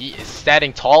alive, and he is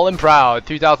standing tall and proud.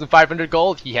 2,500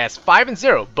 gold. He has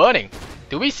 5-0. Burning.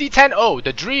 Do we see 10-0?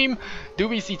 The dream. Do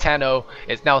we see 10-0?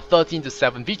 It's now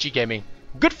 13-7. Vici Gaming.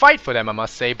 Good fight for them, I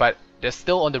must say, but they're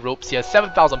still on the ropes here.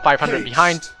 7,500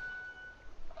 behind.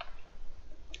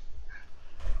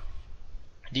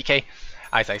 DK.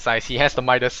 Ice. He has the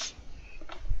Midas.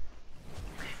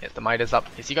 He has the Midas up.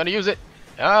 Is he gonna use it?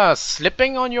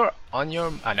 Slipping on your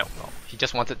no. He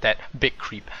just wanted that big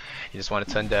creep. He just wanted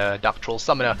to turn the Dark Troll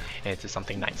Summoner into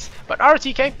something nice. But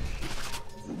RTK,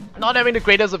 not having the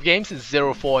greatest of games, is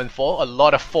 0-4-4. A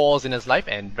lot of 4s in his life,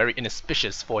 and very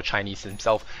inauspicious for Chinese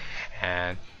himself.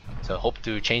 And so hope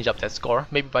to change up that score,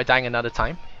 maybe by dying another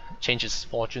time. Change his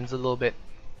fortunes a little bit.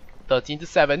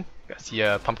 13-7. You see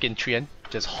a Pumpkin Treant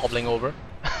just hobbling over.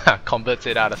 Converts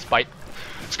it out of spite.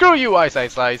 Screw you, Ice,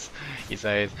 he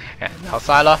says. And now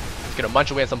Sylar is gonna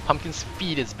munch away at some pumpkins,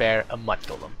 feed his bear a mud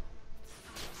golem.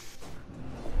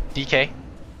 DK.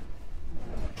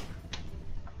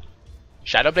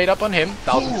 Shadow Blade up on him,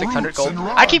 1,600 gold.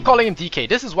 I keep calling him DK.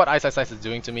 This is what Ice is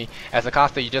doing to me. As a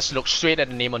caster, you just look straight at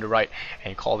the name on the right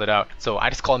and call it out. So I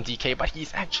just call him DK, but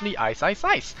he's actually Ice.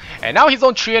 And now his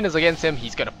own Treant is against him.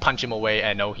 He's gonna punch him away,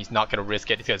 and no, he's not gonna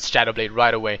risk it. He's gonna Shadow Blade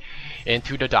right away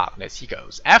into the darkness. He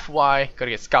goes FY,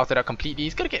 gonna get scouted out completely.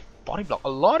 He's gonna get body block. A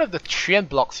lot of the Treant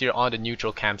blocks here on the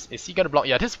neutral camps. Is he gonna block?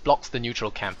 Yeah, this blocks the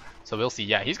neutral camp. So we'll see.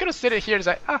 Yeah, he's gonna sit it here and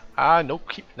say, no,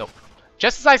 no.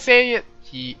 Just as I say it,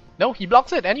 he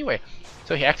blocks it anyway.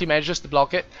 So he actually manages to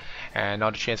block it, and now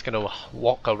the Treant's gonna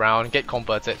walk around, get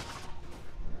converted.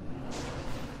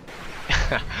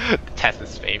 Test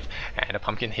his faith, and a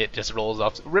pumpkin hit just rolls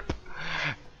off. Rip.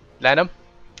 Land him.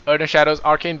 Earth and Shadows,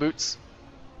 Arcane Boots.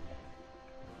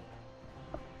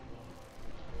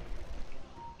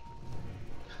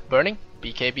 Burning.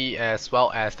 BKB as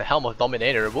well as the Helm of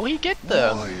Dominator. Will he get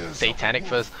the Satanic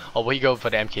first, or will he go for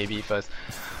the MKB first?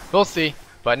 We'll see.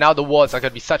 But now the wards are going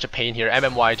to be such a pain here.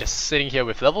 MMY just sitting here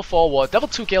with level 4 ward, level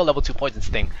 2 Gale, level 2 Poison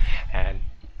Sting. And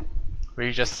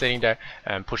we're just sitting there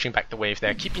and pushing back the wave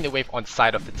there, keeping the wave on the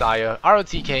side of the Dire.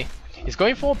 ROTK is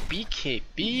going for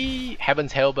BKB,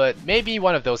 Heaven's Halberd, maybe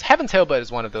one of those. Heaven's Halberd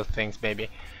is one of those things, maybe.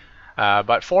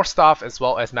 But 4 Staff as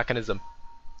well as Mechanism.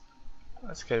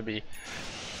 That's going to be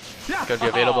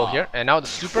available here. And now the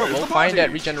super will find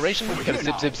that regeneration. We're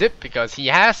gonna zip because he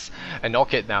has an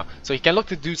Orchid now, so he can look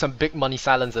to do some big money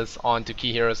silences onto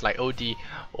key heroes like OD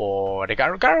or the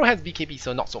Garo. Garo has BKB,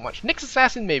 so not so much. Nyx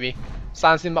Assassin maybe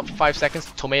silence him up for 5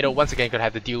 seconds. Tomato once again gonna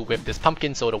have to deal with this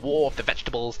pumpkin, so the war of the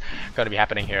vegetables gonna be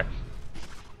happening here.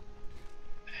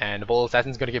 And the Bull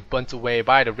Assassin's gonna get burnt away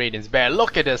by the Radiant's Bear.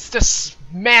 Look at this, just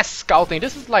mass scouting.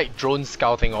 This is like drone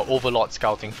scouting or overlord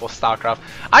scouting for StarCraft.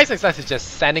 Ice is just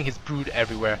sending his brood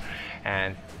everywhere,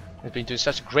 and he's been doing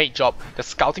such a great job just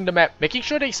scouting the map, making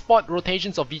sure they spot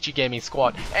rotations of Vici Gaming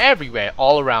squad everywhere,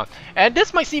 all around. And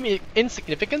this might seem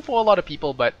insignificant for a lot of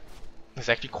people, but it's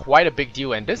actually quite a big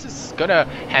deal, and this is gonna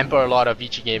hamper a lot of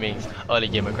Vici Gaming's early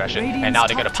game aggression. And now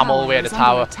they're gonna pummel away at the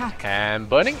tower, and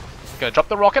Burning. Gonna drop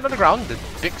the rocket on the ground, the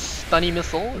big stunny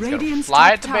missile is gonna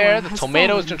fly at the bear, the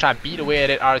tomato is gonna try and beat away at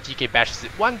it, RTK bashes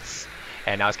it once,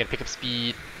 and now it's gonna pick up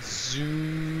speed,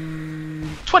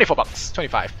 zoom, 24 bucks,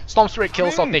 25. Storm Spirit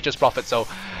kills off Nature's Prophet, so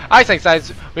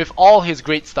Ice with all his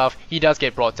great stuff, he does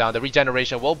get brought down. The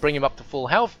regeneration will bring him up to full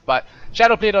health, but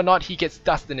Shadow Blade or not, he gets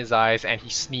dust in his eyes and he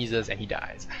sneezes and he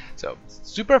dies. So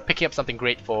super picking up something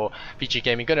great for Vici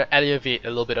Gaming, gonna alleviate a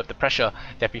little bit of the pressure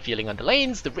that we're feeling on the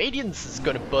lanes. The Radiance is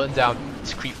gonna burn down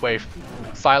this creep wave.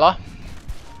 Sylar,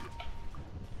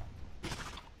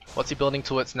 what's he building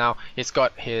towards now? He's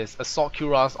got his Assault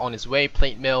Cuirass on his way,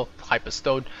 Plate Mill,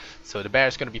 Hyperstone. So the bear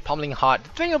is going to be pummeling hard. The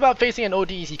thing about facing an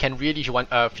OD is he can really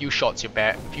few shots your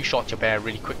bear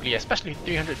really quickly, especially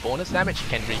 300 bonus damage. He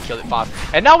can really kill it fast.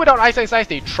 And now without Ice,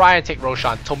 they try and take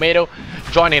Roshan. Tomato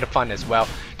joining the fun as well.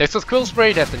 There's this Quill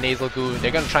Spray, there's the Nasal Goo. They're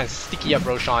going to try and sticky up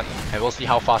Roshan, and we'll see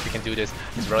how fast we can do this.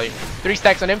 It's really 3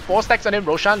 stacks on him, 4 stacks on him.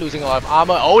 Roshan losing a lot of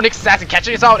armor. Oh, Nyx Assassin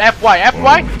catching us out.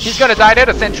 FY. He's going to die there.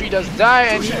 The sentry does die,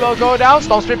 and he will go down.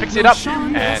 Storm Spirit picks it up,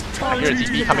 and I hear a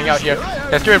TP coming out here.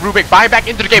 Let's do it. Rubik buying back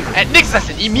into the game, and Nyx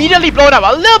Assassin immediately blown up.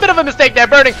 A little bit of a mistake there.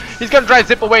 Burning. He's going to try and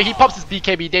zip away. He pops his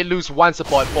BKB. They lose 1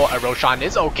 support for a Roshan.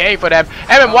 It's okay for them.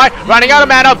 MMY running out of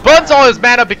mana, burns all his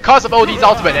mana because of OD's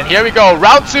ultimate, and here we go.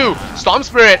 Round 2. Storm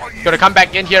Spirit going to come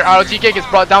back in here. ROTK gets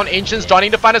brought down. Ancients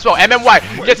joining the fun as well.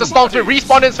 MMY gets a Storm Spirit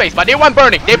respawn in his face, but they want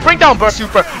Burning. They bring down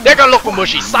Super. They're gonna look for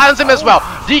Mushy. Silence him as well.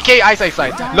 DK Ice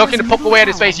looking to poke away at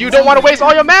his face. You don't want to waste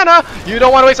all your mana.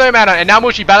 And now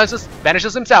Mushy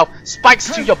banishes himself.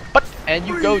 Spikes to your butt, and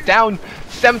you go down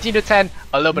 17 to 10.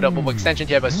 A little bit of overextension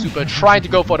here, but Super trying to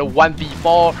go for the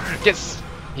 1v4. Gets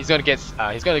He's gonna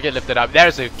get lifted up.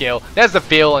 There's a Gale. There's the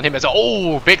Veil on him as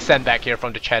big sandbag here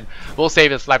from the Chen. Will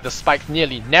save his life. The spike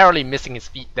narrowly missing his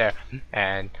feet there.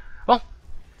 And well,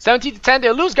 17 to 10.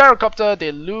 They lose Gyrocopter.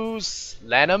 They lose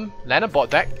Lanham. Lanham bought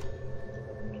back.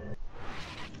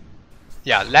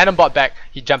 Yeah, Lanham bought back.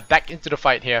 He jumped back into the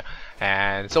fight here.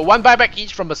 And so one buyback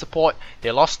each from a support.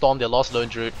 They lost Storm, they lost Lone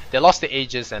Druid, they lost the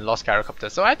Aegis and lost Gyrocopter.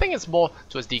 So I think it's more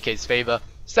towards DK's favor.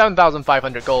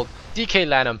 7,500 gold. DK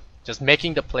Lanham just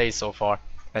making the play so far.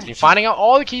 Has been finding out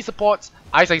all the key supports.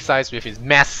 Ice with his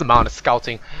massive amount of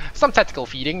scouting. Some tactical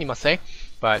feeding, you must say.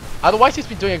 But otherwise he's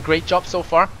been doing a great job so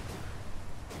far.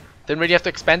 Didn't really have to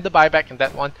expend the buyback in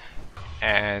that one.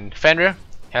 And Fenrir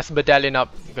has the medallion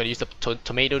up. You're gonna use the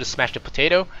tomato to smash the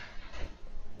potato.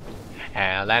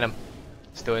 And Lanham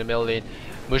still in the middle lane.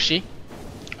 Mushi,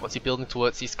 what's he building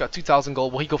towards? He's got 2,000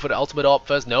 gold. Will he go for the ultimate op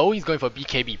first? No, he's going for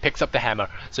BKB. Picks up the hammer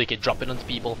so he can drop it onto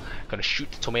people. Gonna shoot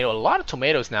the tomato. A lot of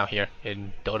tomatoes now here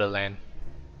in Dota land.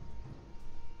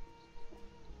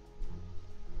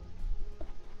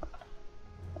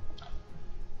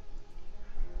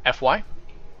 FY.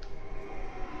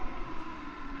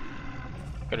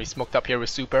 Gonna be smoked up here with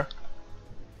Super.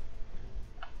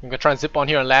 I'm gonna try and zip on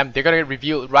here on Lamb. They're gonna get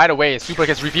revealed right away. Super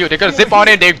gets revealed. They're gonna zip on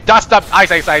in. They dust up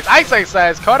Ice.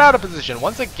 Caught out of position.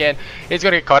 Once again, he's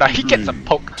gonna get caught out. He gets a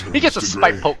poke. He gets a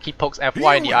spike poke. He pokes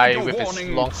FY in the eye with his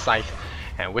long scythe.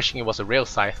 And wishing it was a real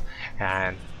scythe.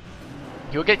 And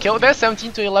he'll get killed there.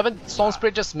 17 to 11. Storm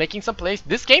Spirit just making some plays.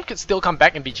 This game could still come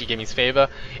back in Vici Gaming's favor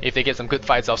if they get some good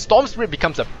fights off. Storm Spirit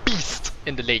becomes a beast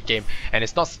in the late game. And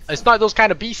it's not those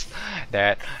kind of beasts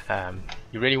that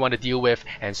you really want to deal with.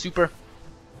 And Super,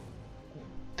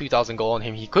 2,000 gold on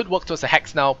him. He could work towards a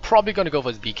Hex now. Probably gonna go for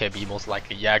his BKB most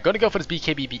likely. Yeah, gonna go for his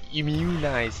BKB. Be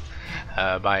immunized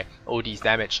by OD's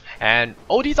damage. And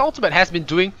OD's ultimate has been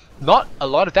doing not a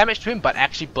lot of damage to him, but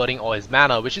actually burning all his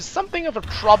mana, which is something of a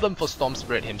problem for Storm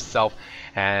Spirit himself.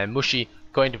 And Mushi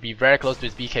going to be very close to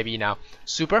his BKB now.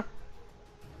 Super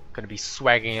gonna be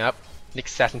swagging up. Nick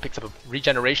Assassin picks up a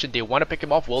regeneration. They want to pick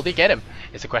him off. Will they get him?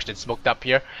 It's a question. Smoked up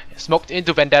here. Smoked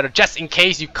into Vendetta just in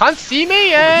case you can't see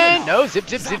me. And no, zip.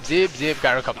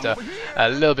 Gyrocopter. A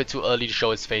little bit too early to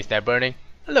show his face there. Burning.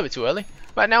 A little bit too early.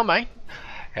 But now mine.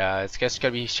 It's just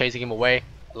going to be chasing him away.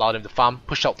 Allowed him to farm.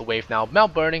 Push out the wave now. Mel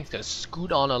Burning. He's going to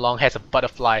scoot on along. Has a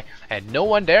butterfly. And no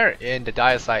one there in the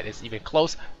dire side is even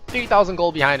close. 3,000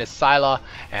 gold behind is Sylar,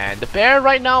 and the bear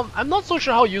right now, I'm not so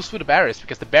sure how useful the bear is,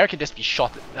 because the bear can just be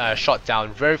shot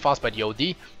down very fast by the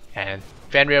OD, and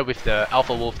Fenrir with the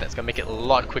Alpha Wolf, that's gonna make it a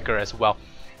lot quicker as well.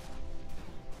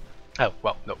 Oh,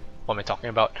 well, no, what am I talking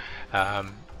about?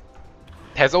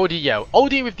 Has OD, yeah,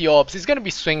 OD with the orbs, he's gonna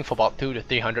be swinging for about 200 to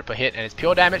 300 per hit, and it's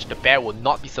pure damage. The bear will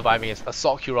not be surviving his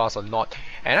Assault Cuirass or not,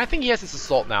 and I think he has his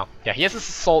Assault now. Yeah, he has his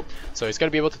Assault, so he's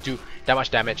gonna be able to do that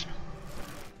much damage.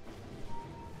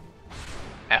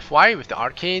 FY with the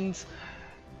Arcanes.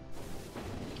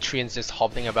 Treants just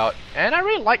hobbling about. And I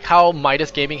really like how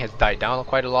Midas Gaming has died down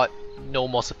quite a lot. No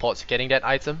more supports getting that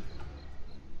item.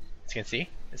 As you can see,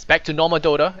 it's back to normal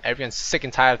Dota. Everyone's sick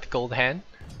and tired of the gold hand.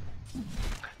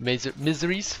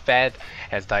 Misery's fad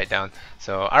has died down.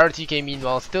 So RTK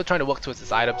meanwhile still trying to work towards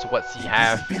his items. What's he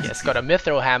have? He has got a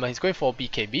Mithril Hammer. He's going for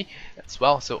BKB as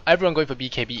well. So everyone going for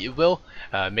BKB. It will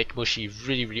make Mushi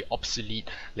really obsolete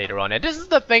later on. And this is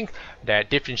the thing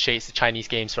that differentiates the Chinese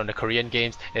games from the Korean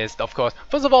games. Is of course,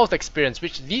 first of all, the experience,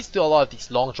 which leads to a lot of these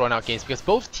long drawn out games, because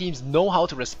both teams know how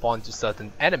to respond to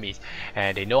certain enemies,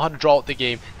 and they know how to draw out the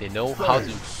game. They know how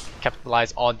to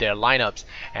capitalize on their lineups.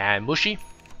 And Mushi,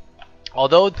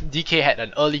 although DK had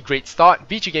an early great start,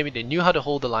 Vici Gaming, they knew how to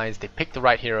hold the lines, they picked the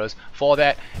right heroes for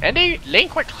that, and they lane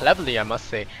quite cleverly, I must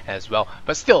say, as well.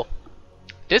 But still,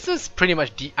 this is pretty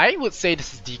much, I would say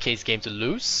this is DK's game to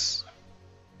lose.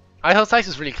 Idle Size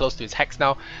is really close to his Hex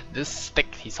now. This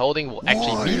stick he's holding will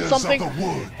actually mean something,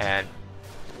 and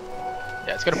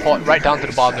yeah, it's going to port right down to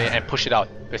the bottom lane and push it out,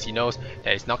 because he knows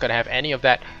that he's not going to have any of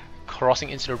that crossing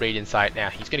into the Radiant side. Now,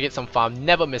 he's going to get some farm,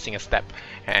 never missing a step,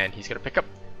 and he's going to pick up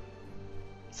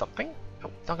something?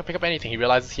 Nope, not gonna pick up anything. He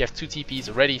realizes he has 2 TPs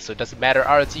already, so it doesn't matter.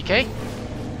 RTK.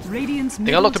 They're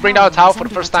gonna look to bring down a tower for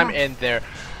the first time in their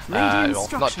well,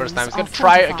 not first time. He's gonna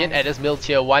try again at his middle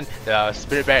tier 1. The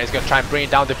Spirit Bear is gonna try and bring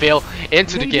it down the Veil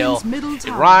into the Gale. It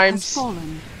rhymes.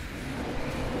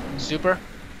 Super.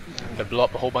 Gonna blow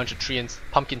up a whole bunch of Treants.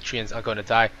 Pumpkin Treants are gonna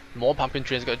die. More Pumpkin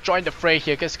Treants gonna join the fray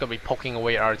here. Guess gonna be poking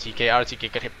away RTK.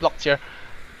 RTK got hit blocked here.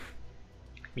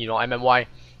 Meanwhile, MMY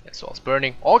as well as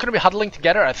Burning, all gonna be huddling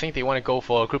together. I think they want to go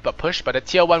for a group up push, but the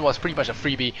tier 1 was pretty much a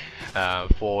freebie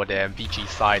for the VG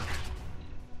side.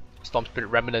 Storm Spirit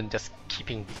Remnant just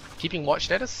keeping watch.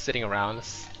 They're just sitting around.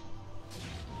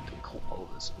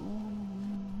 roots.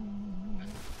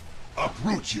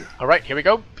 Uproot you. Alright, here we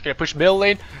go. We're gonna push middle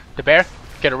lane. The bear,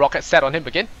 get a rocket set on him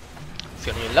again. It's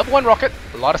gonna be a level 1 rocket.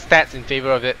 A lot of stats in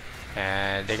favor of it.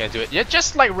 And they're gonna do it. Yeah,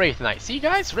 just like Wraith Knight. See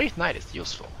guys, Wraith Knight is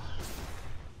useful.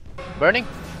 Burning.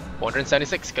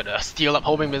 476. Gonna steal up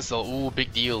homing missile. Ooh,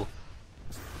 big deal.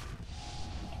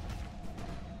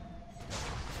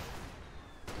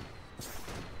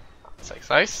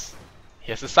 Nice.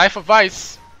 Here's the Scythe of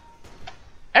Vice.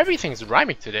 Everything's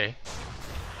rhyming today.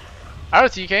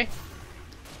 RTK.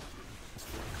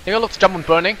 They're gonna look to jump on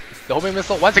Burning. The homing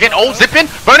missile once again. Oh, zip in!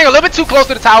 Burning a little bit too close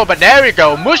to the tower, but there we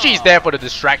go. Mushi's there for the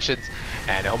distractions.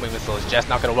 And the homing missile is just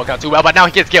not gonna work out too well, but now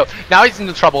he gets killed. Now he's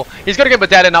into trouble. He's gonna get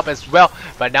Medallion up as well.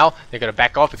 But now they're gonna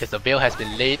back off because the Veil has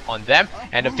been laid on them.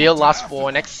 And the Veil lasts for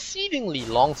an exceedingly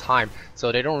long time.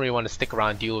 So they don't really want to stick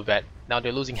around and deal with that. Now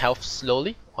they're losing health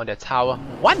slowly on their tower.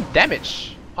 1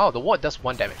 damage! Oh, the ward does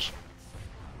 1 damage.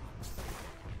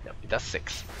 No, it does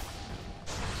 6.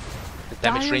 The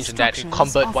damage range in that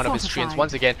encumbered one of his treants.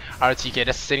 Once again, RTK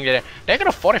just sitting there. They're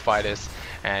gonna fortify this.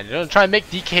 And they're gonna try and make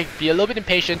DK be a little bit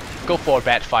impatient, go for a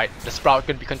bad fight. The Sprout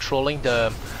gonna be controlling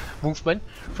the movement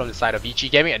from the side of Vici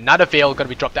Gaming. Another Veil gonna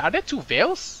be dropped down. Are there 2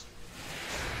 Veils?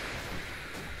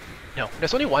 No,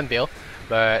 there's only 1 Veil.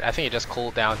 But I think it just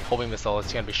cooled down. Homing missile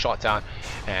is gonna be shot down,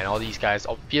 and all these guys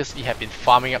obviously have been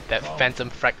farming up that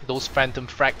those phantom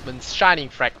fragments, shining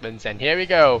fragments. And here we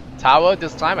go. Tower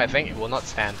this time. I think it will not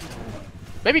stand.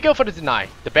 Maybe go for the deny.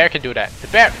 The bear can do that. The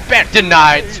bear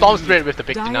denied. Storm Spirit with the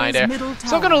big deny there.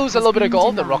 So I'm gonna lose a little bit of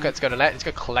gold. The rocket's gonna let. It's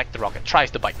gonna collect the rocket.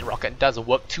 Tries to bite the rocket. Doesn't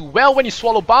work too well when you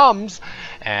swallow bombs.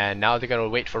 And now they're gonna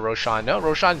wait for Roshan. No,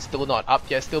 Roshan's still not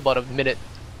up yet. Still about a minute.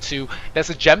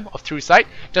 There's a gem of True Sight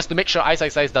just to make sure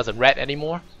Ice doesn't rat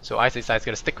anymore. So Ice is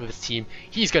gonna stick with his team.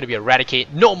 He's gonna be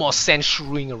Eradicate. No more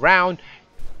censuring around.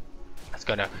 It's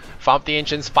gonna farm up the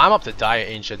Ancients, farm up the Dire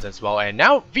Ancients as well. And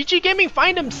now Vici Gaming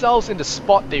find themselves in the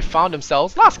spot they found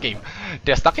themselves last game.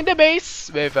 They're stuck in their base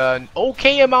with an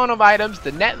okay amount of items.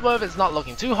 The net worth is not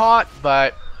looking too hot,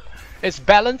 but it's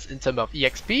balanced in terms of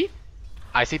EXP.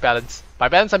 I say balance. By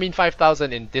balance I mean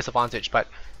 5,000 in disadvantage, but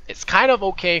it's kind of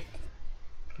okay.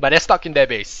 But they're stuck in their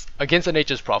base against a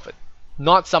Nature's Prophet.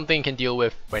 Not something you can deal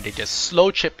with when they just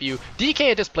slow chip you.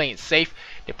 DK are just playing it safe.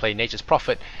 They play Nature's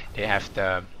Prophet. They have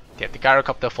the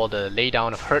Gyrocopter for the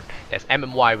laydown of hurt. There's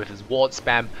MMY with his ward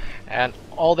spam and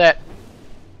all that.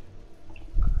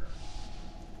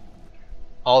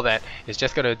 All that is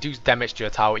just gonna do damage to your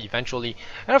tower eventually.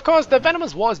 And of course the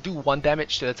Venomous Wards do 1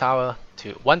 damage to the tower,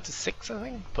 to 1 to 6 I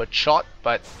think per shot.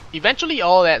 But eventually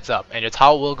all adds up and your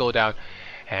tower will go down.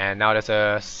 And now there's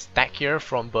a stack here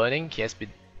from Burning. He has been...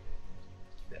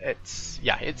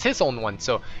 It's his own one.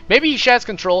 So maybe he shares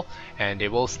control and they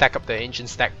will stack up the Ancient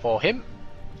stack for him.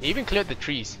 They even cleared the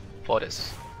trees for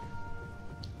this.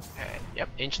 And yep,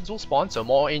 Ancients will spawn. So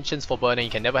more Ancients for Burning.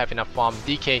 You can never have enough farm.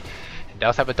 DK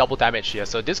does have a double damage here.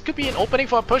 So this could be an opening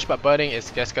for a push, but Burning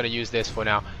is just going to use this for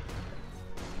now.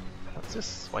 What's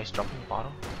this? Why he's dropping the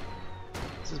bottle?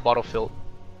 This is bottle filled.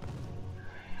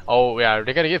 Oh yeah,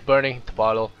 they're gonna give Burning the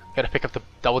bottle. Gonna pick up the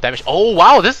double damage. Oh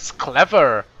wow, this is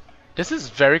clever. This is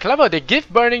very clever. They give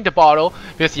Burning the bottle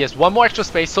because he has 1 more extra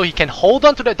space, so he can hold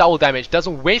on to that double damage.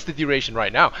 Doesn't waste the duration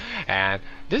right now. And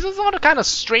this is all the kind of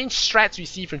strange strats we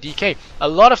see from DK. A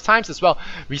lot of times as well,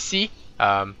 we see.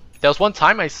 There was one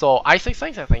time I saw Ice I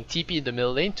think TP in the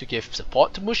middle lane to give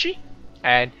support to Mushi,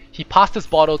 and he passed his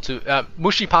bottle to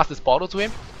Mushi passed his bottle to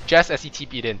him just as he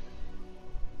TP'd in.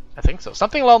 I think so.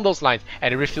 Something along those lines.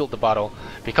 And it refilled the bottle.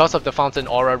 Because of the Fountain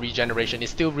Aura regeneration, it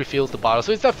still refills the bottle.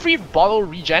 So it's a free bottle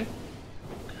regen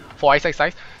for Ice.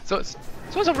 So it's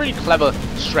a really clever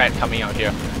strat coming out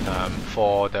here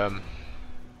for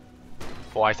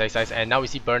Ice. And now we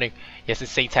see Burning. He has his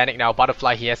Satanic now.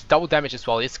 Butterfly, he has double damage as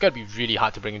well. It's gonna be really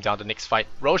hard to bring him down the next fight.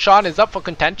 Roshan is up for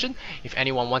contention if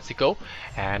anyone wants to go.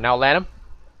 And now Lanham.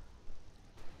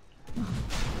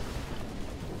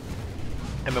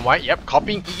 MMY, yep,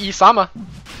 copying EE Sama.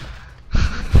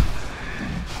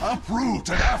 Uproot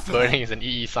and after Burning is an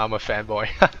EE Sama fanboy.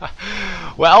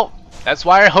 Well, that's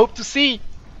why I hope to see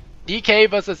DK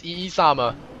versus EE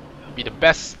Sama. It'll be the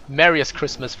best, merriest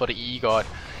Christmas for the EE God.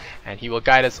 And he will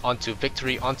guide us onto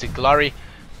victory, onto glory.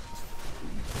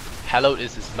 Hallowed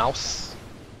is his mouse.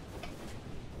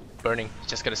 Burning, he's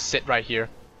just gonna sit right here.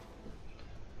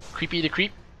 Creepy the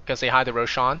creep, gonna say hi to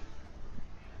Roshan.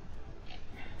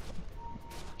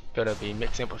 Gonna be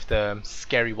mixing up with the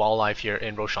scary wildlife here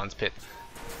in Roshan's pit.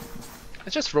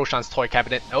 It's just Roshan's toy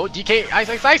cabinet. Oh, DK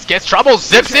Ice gets trouble,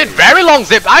 zips in, very long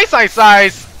zip. Ice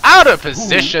out of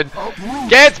position,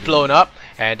 gets blown up,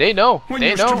 And they know. When They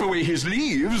you strip know. away his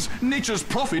leaves, nature's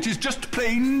prophet is just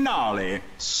plain gnarly.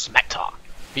 Smack talk.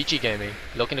 Vici Gaming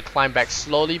looking to climb back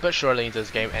slowly but surely into this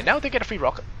game, and now they get a free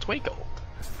rocket. 20 gold.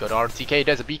 Go to RTK,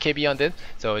 there's a BKB on this,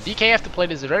 so DK have to play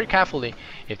this very carefully.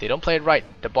 If they don't play it right,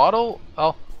 the bottle,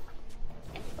 oh,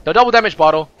 the double damage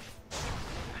bottle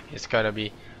is gonna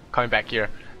be coming back here.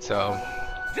 So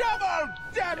Double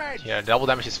damage! yeah, double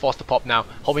damage is forced to pop now.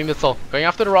 Homing missile going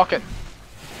after the rocket.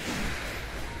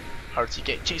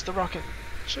 RTK, chase the rocket.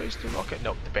 Chase the rocket.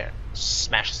 No, the bear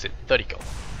smashes it. 30 gold.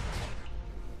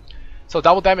 So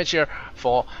double damage here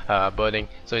for Burning.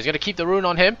 So he's gonna keep the rune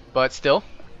on him, but still.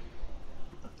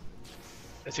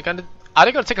 Is he gonna? Are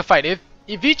they gonna take a fight? If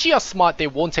Vici are smart, they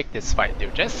won't take this fight.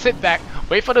 They'll just sit back,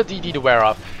 wait for the DD to wear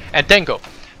off, and then go.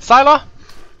 Sylar,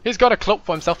 he's got a cloak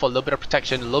for himself for a little bit of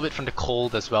protection, a little bit from the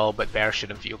cold as well, but Bear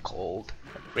shouldn't feel cold.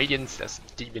 Radiance, that's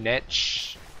Demon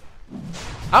Edge.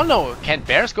 I don't know, can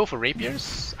bears go for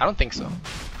rapiers? I don't think so.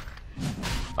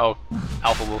 Oh,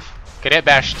 Alpha Wolf. Cadet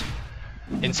bashed.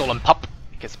 Insult and Pup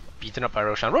gets beaten up by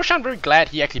Roshan. Roshan very glad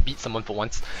he actually beat someone for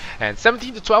once. And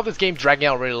 17 to 12, this game dragging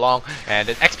out really long. And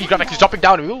the XP graphics is dropping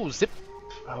down. Ooh, zip.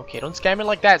 Okay, don't scam me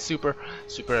like that, Super.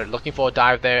 Super looking for a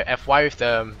dive there. FY with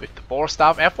the boar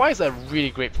staff. FY is a really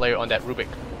great player on that Rubik.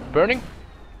 Burning.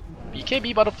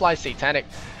 BKB Butterfly Satanic.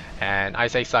 And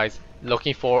Ice Size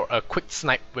looking for a quick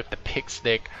snipe with the pig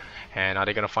stick. And are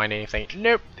they gonna find anything?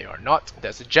 Nope, they are not.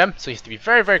 There's a gem, so he has to be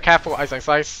very, very careful.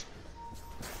 Ice.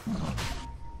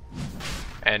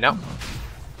 And now,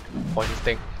 poison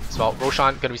sting. So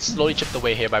Roshan gonna be slowly chipped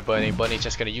away here by Burning. Burning's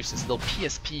just gonna use his little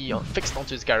PSP fixed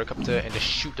onto his gyrocopter and just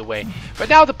shoot away. But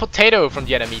now the potato from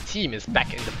the enemy team is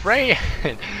back in the fray.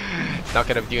 It's not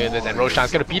gonna be doing this, and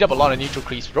Roshan's gonna beat up a lot of neutral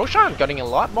creeps. Roshan getting a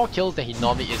lot more kills than he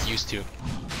normally is used to.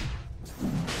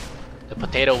 The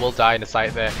potato will die in the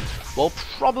side there. Will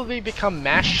probably become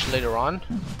mash later on.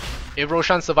 If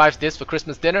Roshan survives this for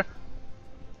Christmas dinner.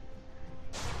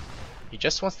 He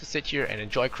just wants to sit here and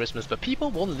enjoy Christmas, but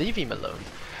people won't leave him alone.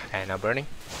 And now Burning.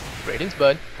 Radiance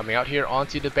Burn coming out here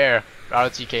onto the bear.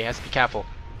 RTK has to be careful.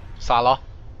 Salah.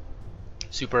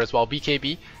 Super as well.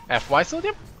 BKB. FY. So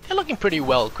they're looking pretty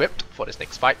well equipped for this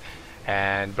next fight.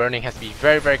 And Burning has to be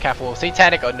very, very careful.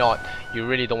 Satanic or not, you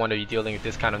really don't want to be dealing with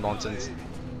this kind of nonsense.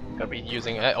 Gonna be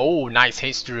using oh, nice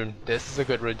haste rune. This is a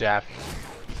good rune to have.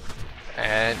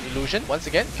 And illusion once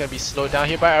again gonna be slowed down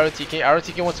here by RTK.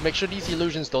 RTK wants to make sure these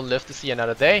illusions don't live to see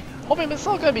another day. Homing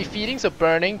missile gonna be feeding, so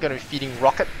Burning gonna be feeding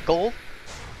rocket gold.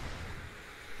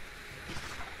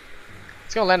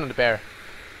 It's gonna land on the bear.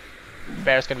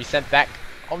 Bear's gonna be sent back.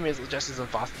 Homing missile just isn't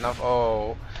fast enough.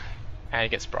 Oh, and it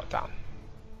gets brought down.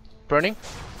 Burning.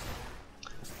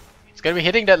 He's gonna be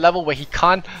hitting that level where he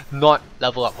can't not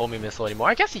level up homing missile anymore.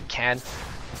 I guess he can.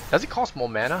 Does it cost more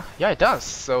mana? Yeah, it does.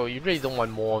 So you really don't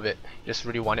want more of it. You just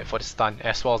really want it for the stun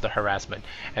as well as the harassment.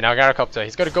 And now Gyrocopter,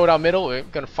 he's gonna go down middle. We're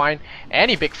gonna find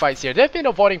any big fights here. They've been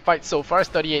avoiding fights so far. It's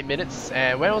 38 minutes.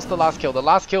 And when was the last kill? The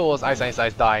last kill was Ice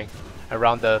dying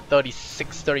around the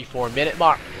 36-34 minute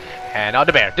mark. And now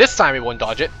the bear. This time he won't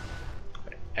dodge it.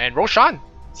 And Roshan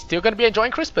still gonna be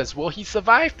enjoying Christmas. Will he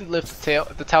survive to lift the tail?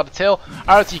 The tail.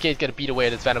 RTK is gonna beat away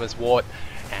this venomous ward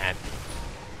and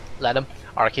let him.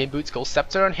 Arcane Boots, Gold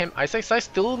Scepter on him. Ice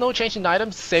still no change in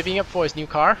items, saving up for his new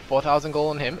car. 4,000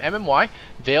 gold on him. MMY,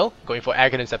 Veil, going for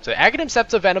Aghanim Scepter. Aghanim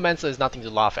Scepter Venomancer is nothing to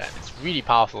laugh at. It's really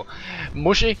powerful.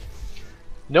 Mushi,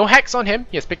 no hex on him.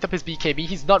 He has picked up his BKB.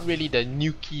 He's not really the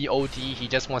nukey OD. He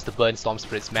just wants to burn Storm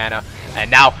Spirit's mana.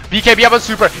 And now, BKB up on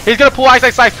Super. He's gonna pull Ice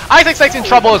Ice in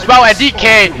trouble as well. And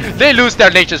DK, they lose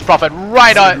their Nature's Prophet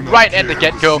right at the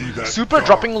get-go. Super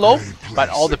dropping low, but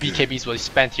all the BKBs were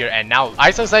spent here. And now,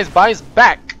 Ice buys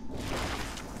back.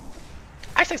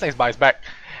 Ice buys back.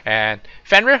 And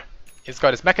Fenrir, he's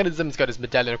got his mechanism, he's got his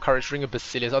Medallion of Courage, Ring of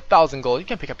Basilius, 1,000 gold. You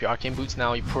can pick up your Arcane Boots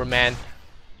now, you poor man.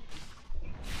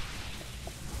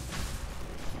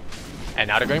 And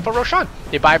now they're going for Roshan.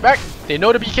 They buy back. They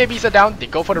know the BKBs are down. They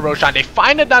go for the Roshan. They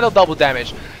find another double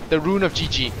damage. The Rune of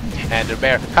GG. And the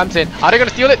bear comes in. Are they going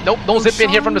to steal it? Nope. No zip in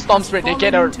here from the Storm Spirit. They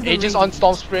get their Aegis on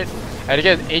Storm Spirit. And they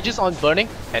get Aegis on Burning.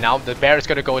 And now the bear is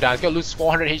going to go down. He's going to lose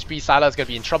 400 HP. Sylar is going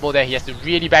to be in trouble there. He has to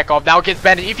really back off. Now gets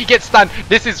banned. If he gets stunned,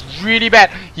 this is really bad.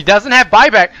 He doesn't have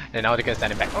buyback. And now they're going to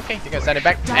send him back. Okay, they're going to send him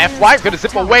back. FY is going to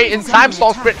zip away in time.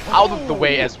 Storm Spirit out of the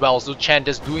way as well. So Chen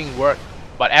is doing work.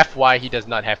 But FY, he does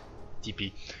not have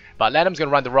TP. But Lanham's gonna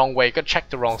run the wrong way, gonna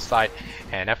check the wrong side,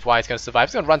 and FY is gonna survive.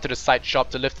 He's gonna run to the side shop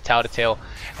to lift the tail,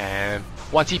 and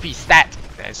 1 TP stat.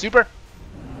 And Super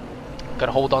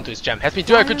gonna hold on to his gem. Has been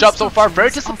doing a good job so far.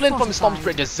 Very disciplined from the Storm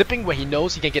Spirit, just zipping where he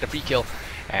knows he can get a free kill.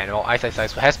 And well, Ice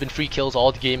has been free kills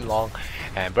all the game long.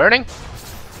 And Burning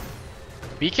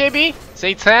BKB,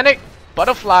 Satanic,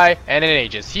 Butterfly, and an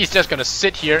Aegis. He's just gonna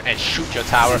sit here and shoot your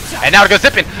tower. And now to go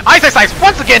zip in. Ice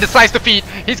once again decides to feed.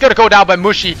 He's gonna go down by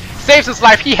Mushi. Saves his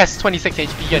life. He has 26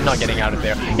 HP. You're not getting out of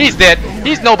there. He's dead.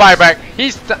 He's no buyback.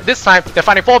 This time they're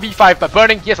fighting 4v5 but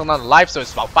burning. He has another life, so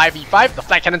it's about 5v5. The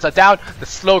flat cannons are down. The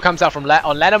slow comes out from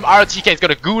on Lanham. RTK is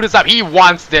gonna goo this up. He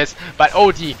wants this, but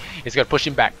OD is gonna push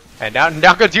him back. And now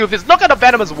gonna deal with this. Look at the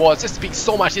Venomous Wars. This speaks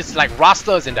so much. It's like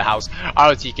Rasters in the house.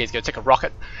 RTK is gonna take a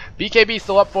rocket. BKB is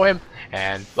still up for him.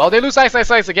 And, well, they lose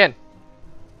Ice again.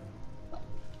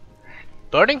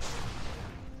 Burning.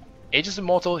 Aegis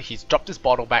Immortal. He's dropped his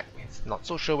bottle back. He's not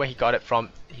so sure where he got it from.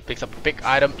 He picks up a big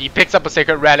item. He picks up a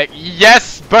Sacred Relic.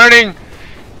 Yes! Burning!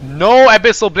 No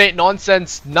Abyssal Blade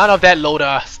nonsense. None of that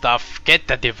loader stuff. Get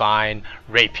the Divine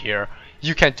Rapier.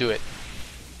 You can do it.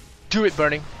 Do it,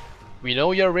 Burning. We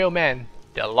know you're a real man.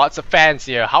 There are lots of fans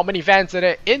here. How many fans are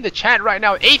there in the chat right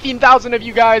now? 18,000 of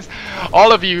you guys.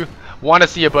 All of you want to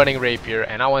see a Burning Rapier,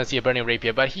 and I want to see a Burning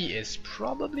Rapier, but he is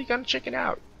probably gonna chicken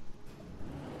out.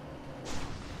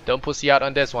 Don't pussy out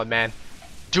on this one, man.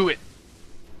 Do it.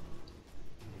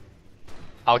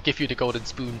 I'll give you the golden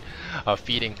spoon of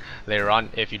feeding later on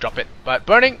if you drop it. But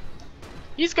Burning,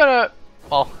 he's gonna,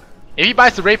 well, if he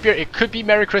buys the Rapier, it could be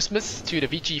Merry Christmas to the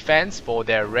Vici fans, for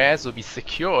their rares will be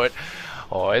secured.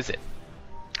 Or is it?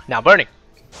 Now Burning,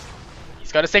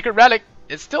 he's got a Sacred Relic.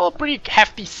 It's still a pretty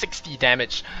hefty 60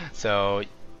 damage, so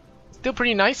still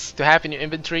pretty nice to have in your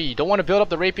inventory. You don't want to build up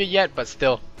the Rapier yet, but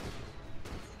still.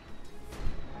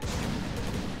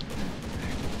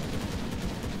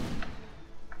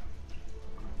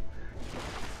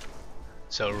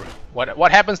 So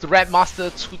what happens to Red Master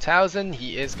 2000?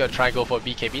 He is gonna try and go for a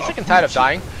BKB. He's sick and tired of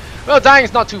dying. Well, dying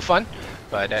is not too fun.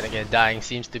 But then again, dying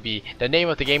seems to be the name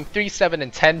of the game. 3, 7,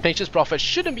 and 10. Nature's Prophet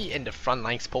shouldn't be in the front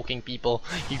lines poking people.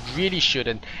 He really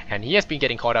shouldn't. And he has been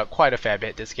getting caught out quite a fair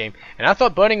bit this game. And I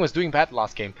thought Burning was doing bad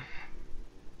last game.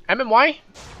 MMY,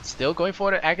 still going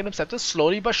for the Aghanim Scepter.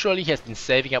 Slowly but surely, he has been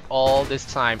saving up all this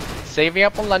time. Saving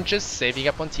up on lunches, saving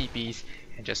up on TPs,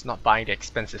 and just not buying the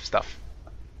expensive stuff.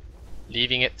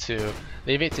 Leaving it to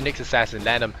Nick's Assassin,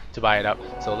 Lanham, to buy it up.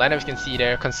 So Lanham, you can see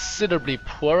there, considerably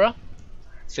poorer.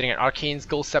 Sitting at Arcane's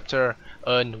Gold Scepter,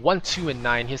 earn 1, 2, and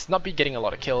 9. He's not been getting a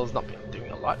lot of kills, not been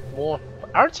doing a lot more.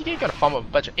 But RTK got to farm up a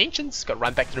bunch of Ancients, got to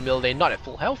run back to the middle lane, not at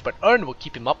full health, but Earn will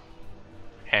keep him up.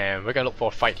 And we're going to look for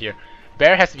a fight here.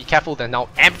 Bear has to be careful, there's now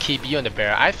MKB on the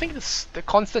Bear. I think the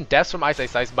constant deaths from Ice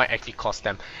might actually cost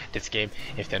them this game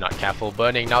if they're not careful.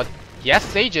 Burning now,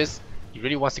 yes, Aegis, he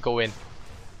really wants to go in.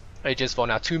 Aegis for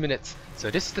now 2 minutes,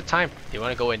 so this is the time they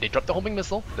want to go in. They drop the homing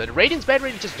missile. The Radiant's bad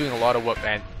really just doing a lot of work,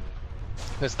 man.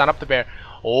 Gonna stun up the Bear.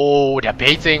 Oh, they're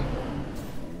baiting.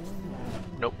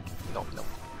 Nope.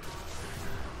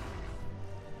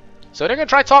 So they're gonna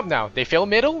try top now. They fail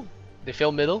middle. They're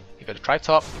gonna try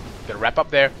top. Gonna wrap up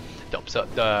there.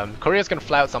 The courier's gonna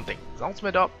fly out something. His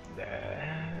ultimate up.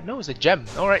 No, it's a gem.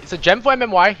 Alright, it's a gem for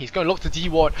MMY. He's gonna look to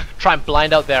D-ward, try and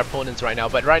blind out their opponents right now.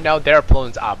 But right now, their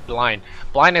opponents are blind.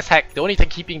 Blind as heck. The only thing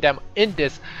keeping them in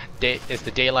this day is the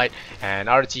daylight. And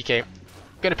RTK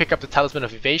gonna pick up the Talisman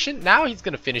of Evasion. Now he's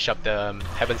gonna finish up the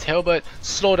Heaven's Hilbert,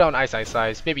 slow down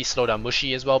Ice, maybe slow down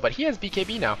Mushi as well. But he has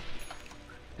BKB now.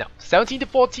 Now, 17 to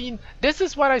 14. This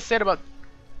is what I said about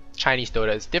Chinese Dota.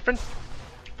 It's different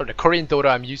from the Korean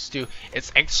Dota I'm used to.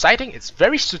 It's exciting. It's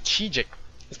very strategic.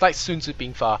 It's like Sun Tzu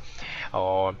Bing Fa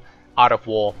or Art of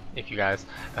War, if you guys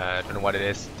don't know what it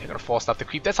is. They're gonna force stuff to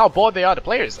creep. That's how bored they are, the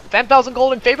players. 10,000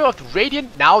 gold in favor of the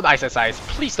Radiant. Now the Ice,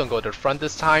 please don't go to the front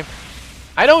this time.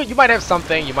 I know you might have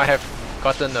something. You might have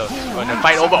gotten a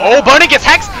fight over. Oh, Burning gets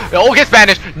hexed. Oh, gets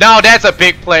banished. Now that's a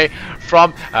big play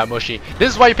from Mushi.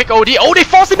 This is why you pick OD. Oh, they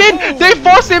force him in! They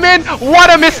force him in! What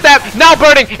a misstep! Now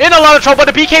Burning in a lot of trouble,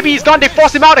 but the BKB is gone. They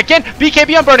force him out again.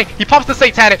 BKB on Burning. He pops the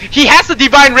Satanic. He has the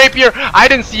Divine Rapier. I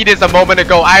didn't see this a moment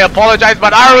ago. I apologize,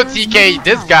 but ROTK,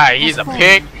 this guy, he's a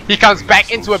pig. He comes back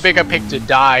into a bigger pig to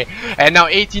die. And now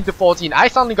 18 to 14. I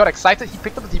suddenly got excited. He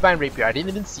picked up the Divine Rapier. I didn't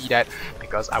even see that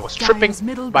because I was tripping.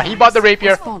 But he bought the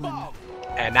Rapier.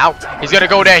 And now he's gonna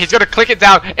go there. He's gonna click it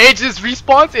down. Aegis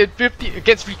respawns in 50. It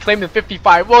gets reclaimed in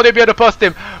 55. Will they be able to burst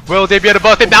him? Now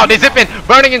they zip in.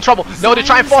 Burning in trouble. No, they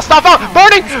try and force stuff out.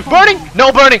 Burning.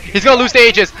 No, Burning. He's gonna lose the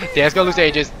Aegis. He's gonna lose the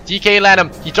Aegis. DK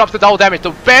Lanham. He drops the double damage.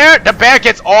 The bear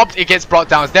gets orbed. It gets brought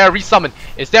down. Is there a resummon?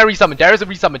 There is a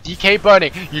resummon. DK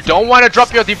Burning. You don't want to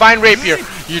drop your Divine Rapier.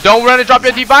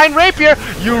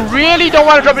 You really don't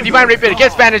want to drop your Divine Rapier. It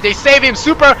gets banished. They save him.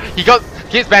 Super. He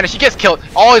gets banished. He gets killed.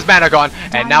 All his mana gone.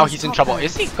 And now he's in trouble.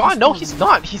 Is he gone? No, he's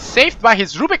not. He's saved by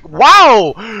his Rubik.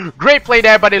 Wow! Great play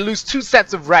there, but they lose 2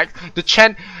 sets of Rack. The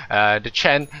Chen The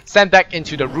Chen sent back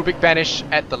into the Rubik Vanish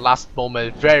at the last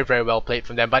moment. Very, very well played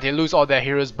from them, but they lose all their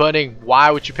heroes. Burning, why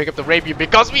would you pick up the Rapier?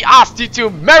 Because we asked you to!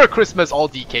 Merry Christmas, all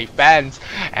DK fans!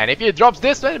 And if he drops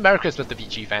this, well, Merry Christmas to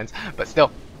Vici fans. But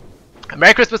still,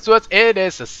 Merry Christmas to us. It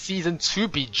is a season to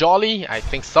be jolly. I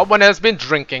think someone has been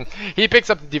drinking. He picks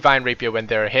up the Divine Rapier when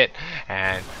they're hit.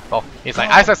 And, well, he's like,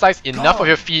 Ice, enough of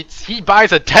your feats. He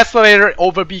buys a Desolator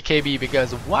over BKB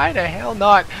because why the hell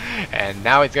not? And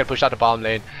now he's gonna push out the bottom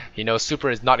lane. He knows Super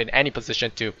is not in any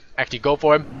position to actually go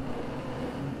for him.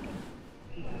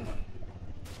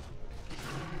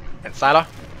 And Sylar.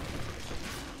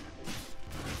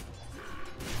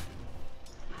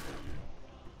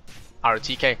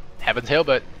 RTK. Heaven's Hill,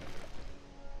 but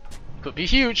could be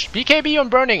huge. BKB on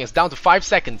Burning is down to 5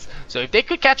 seconds, so if they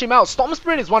could catch him out, Storm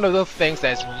Spirit is one of those things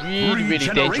that's really, really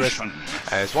dangerous.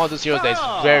 It's one of those heroes that's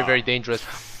very, very dangerous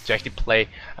to actually play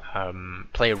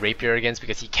a Rapier against,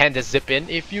 because he can just zip in.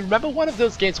 If you remember one of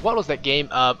those games, what was that game?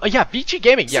 Yeah, Vici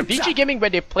Gaming. Yeah, Vici Gaming,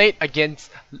 when they played against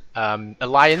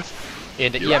Alliance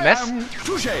in the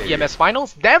EMS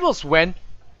finals. That was when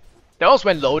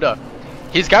Loader,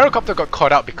 his Gyrocopter got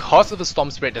caught out because of the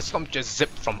Storm Spirit. The Storm just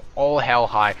zipped from all hell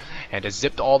high and just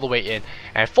zipped all the way in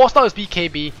and forced out his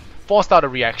BKB, forced out a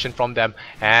reaction from them,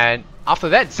 and after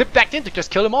that zipped back in to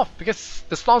just kill him off, because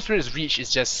the Storm Spirit's reach is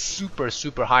just super,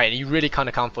 super high and you really can't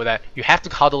account for that. You have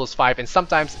to huddle as 5, and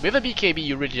sometimes with a BKB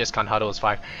you really just can't huddle as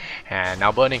 5. And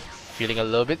now Burning, feeling a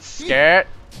little bit scared.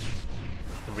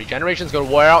 The regeneration's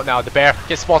gonna wear out now. The bear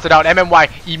gets spotted out.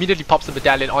 MMY immediately pops the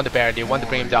medallion on the bear. They want to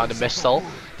bring him down. The missile.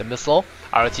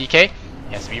 RTK.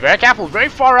 He has to be very careful. Very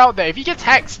far out there. If he gets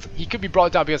hexed, he could be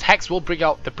brought down, because Hex will bring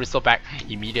out the Bristleback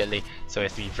immediately. So he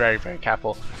has to be very, very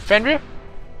careful. Fenrir,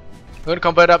 we're going to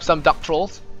convert up some Duck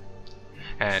Trolls.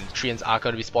 And Treants are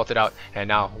going to be spotted out. And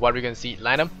now, what are we going to see?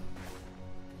 Lanham.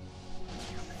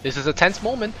 This is a tense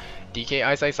moment. DK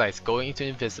Ice going into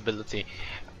invisibility.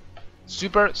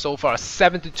 Super, so far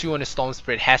 7-2 on the Storm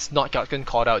Spirit, has not gotten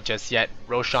caught out just yet.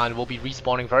 Roshan will be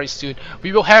respawning very soon.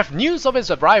 We will have news of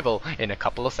his arrival in a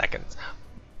couple of seconds.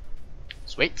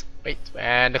 Just wait,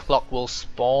 and the clock will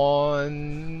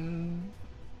spawn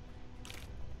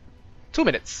 2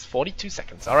 minutes, 42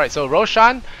 seconds. Alright, so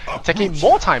Roshan, taking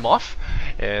more time off,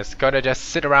 is gonna just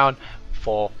sit around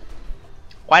for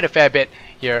quite a fair bit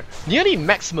here. Nearly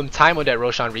maximum time on that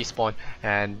Roshan respawn.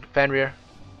 And Fenrir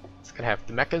gonna have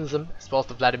the Mechanism as well as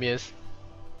the Vladimir's.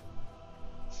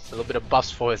 A little bit of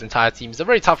buffs for his entire team. It's a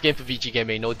very tough game for Vici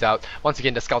Gaming, no doubt. Once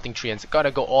again, the scouting treants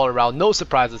gotta go all around. No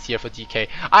surprises here for DK.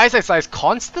 Ice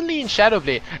constantly in Shadow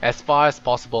Blade as far as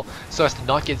possible, so as to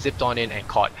not get zipped on in and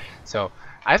caught. So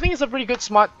I think it's a pretty good it's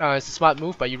a smart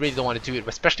move, but you really don't want to do it,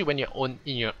 especially when you're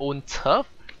in your own turf.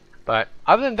 But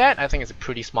other than that, I think it's a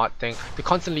pretty smart thing to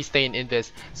constantly stay in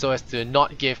this, so as to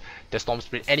not give the Storm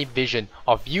Spirit any vision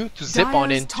of you to zip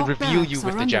on in to reveal you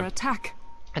with the gem.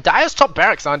 And Dire's top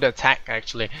barracks are under attack,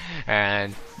 actually,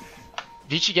 and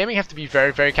Vici Gaming have to be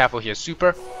very, very careful here.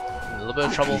 Super in a little bit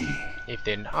of trouble if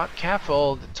they're not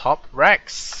careful. The top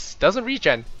Rex doesn't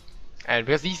regen, and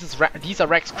because these are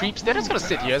Rex creeps, they're just gonna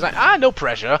sit here. It's like, no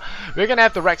pressure. We're gonna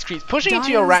have the Rex creeps pushing into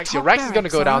your Rex. Your Rex is gonna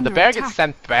go down. The bear gets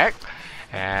sent back.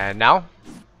 And now,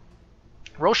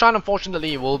 Roshan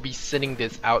unfortunately will be sitting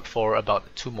this out for about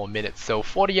 2 more minutes. So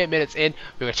 48 minutes in,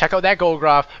 we're going to check out that gold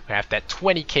graph. We have that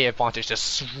 20k advantage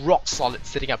just rock solid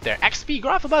sitting up there. XP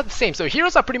graph about the same. So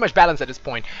heroes are pretty much balanced at this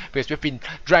point, because we've been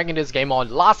dragging this game on.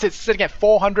 Last hit sitting at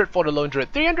 400 for the Lone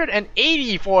Druid,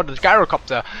 380 for the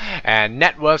Gyrocopter, and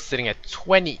net worth sitting at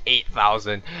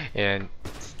 28,000. And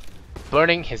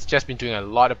Burning has just been doing a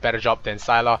lot of better job than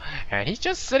Sylar, and he's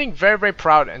just sitting very, very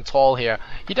proud and tall here.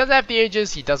 He doesn't have the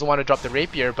Aegis, he doesn't want to drop the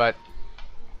Rapier, but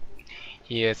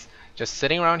he is just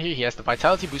sitting around here. He has the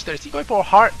Vitality booster. Is he going for a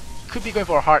heart? Could be going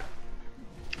for a heart,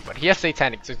 but he has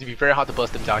Satanic, so it's going to be very hard to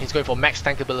burst him down. He's going for max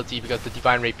tankability because the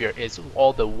Divine Rapier is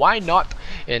all the why not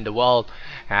in the world,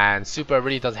 and Super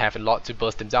really doesn't have a lot to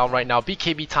burst him down right now.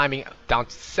 BKB timing down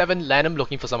to 7. Lanham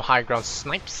looking for some high ground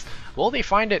snipes. Will they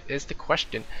find it is the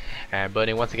question. And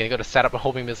Burning once again got to set up a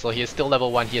homing missile. He is still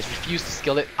level 1. He has refused to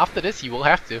skill it. After this he will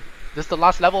have to. This is the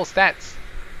last level of stats.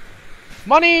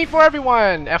 Money for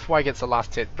everyone! FY gets the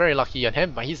last hit. Very lucky on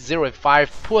him, but he's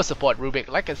 0-5. Poor support Rubik.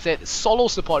 Like I said, solo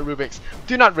support Rubiks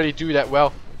do not really do that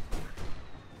well.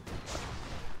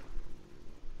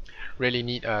 Really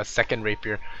need a second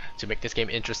Rapier to make this game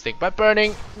interesting. But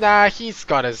Burning, nah, he's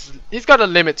got a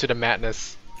limit to the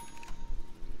madness.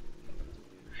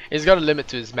 He's got a limit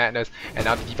to his madness, and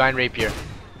now the Divine Rapier.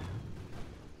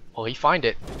 Will he find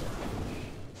it?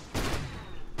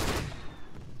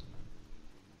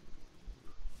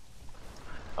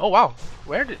 Oh wow,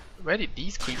 where Where did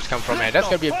these creeps come from, man? That's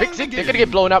gonna be a big zig. They're gonna get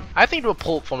blown up. I think they'll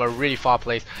pull from a really far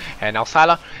place. And now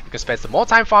Syla, you can spend some more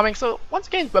time farming. So once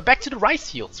again, we're back to the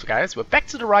rice fields, guys. We're back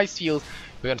to the rice fields.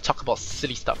 We're gonna talk about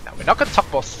silly stuff now. We're not gonna talk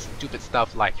about stupid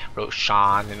stuff like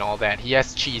Ro8 and all that. He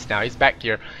has cheese now. He's back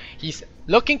here. He's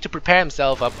looking to prepare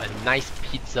himself up a nice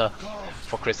pizza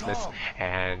for Christmas,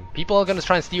 and people are gonna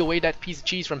try and steal away that piece of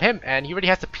cheese from him. And he already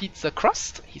has the pizza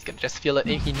crust. He's gonna just fill it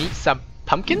in. He needs some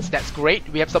pumpkins. That's great.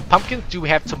 We have some pumpkins. Do we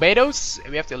have tomatoes?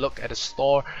 We have to look at the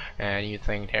store, and you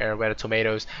think there, where are the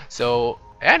tomatoes? So,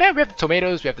 and then we have the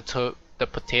tomatoes. We have the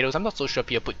potatoes. I'm not so sure if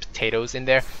people put potatoes in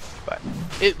there, but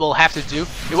it will have to do.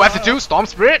 It will have to do. Storm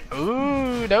Spirit.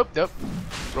 Ooh, nope.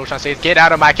 Ro8 says, "Get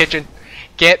out of my kitchen.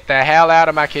 Get the hell out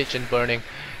of my kitchen, burning."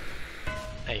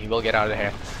 And he will get out of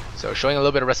here. So showing a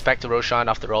little bit of respect to Ro8.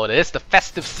 After all, it is the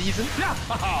festive season.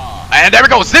 And there we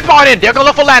go, zip on in. They're gonna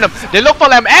look for Lanham. They look for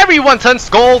Lanham. Everyone turns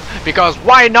gold because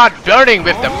why not? Burning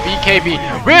with the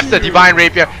BKB, with the Divine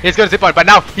Rapier. He's gonna zip on, but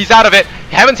now he's out of it.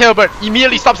 Heaven Tailbird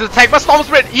immediately stops his attack, but Storm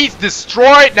Spirit, he's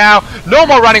destroyed now. No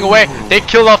more running away. They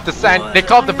kill off the sand. They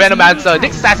kill off the Venomancer.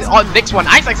 Next assassin on next one.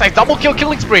 Ice double kill,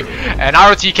 killing spree. And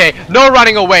ROTK, no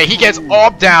running away. He gets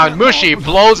orb down. Mushy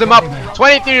blows him up.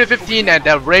 23 to 15, and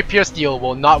the Rapier Steel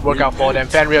will not work out for them.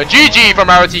 Fengyun, GG from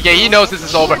ROTK. He knows this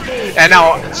is over. And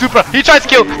now Supra, he tries to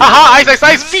kill. Aha,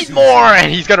 Ice, feet more, and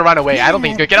he's gonna run away. I don't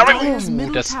think he's gonna get away.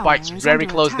 Ooh, the spikes very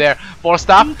close there.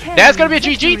 4-star. That's gonna be a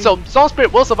GG. So Storm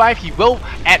Spirit will survive. He will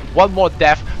add one more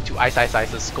death to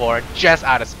Ice's score just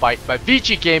out of spite. But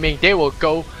Vici Gaming, they will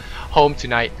go home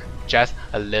tonight just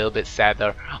a little bit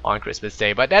sadder on Christmas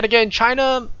Day. But then again,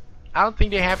 China, I don't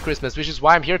think they have Christmas, which is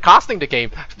why I'm here casting the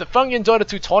game. The Fengyun Dota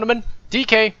 2 tournament,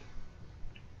 DK.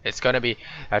 It's gonna be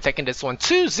taking this one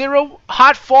 2-0.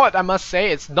 Hard fought, I must say.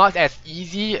 It's not as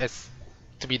easy as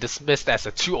to be dismissed as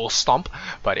a 2-0 stomp,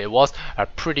 but it was a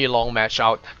pretty long match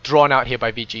out, drawn out here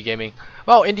by Vici Gaming.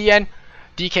 Well, in the end,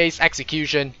 DK's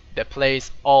execution, that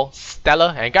plays all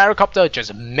stellar, and Gyrocopter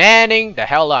just manning the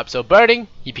hell up. So Birding,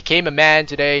 he became a man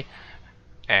today,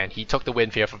 and he took the win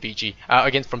here from Vici,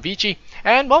 from Vici.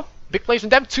 And well, big plays from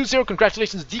them, 2-0.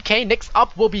 Congratulations, DK. Next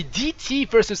up will be DT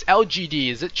versus LGD.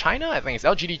 Is it China? I think it's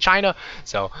LGD China.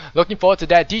 So looking forward to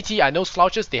that. DT are no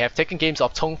slouches. They have taken games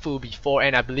off Tongfu before,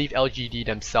 and I believe LGD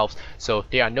themselves. So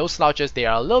they are no slouches. They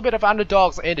are a little bit of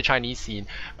underdogs in the Chinese scene,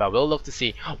 but we'll look to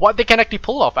see what they can actually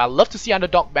pull off. I love to see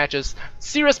underdog matches.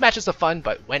 Serious matches are fun,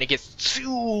 but when it gets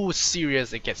too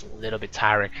serious, it gets a little bit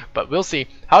tiring. But we'll see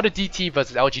how the DT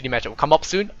versus LGD matchup will come up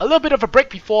soon. A little bit of a break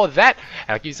before that, and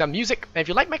I'll give you some music. And if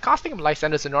you like my casting, I'm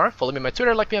Lysander Sonora. Follow me on my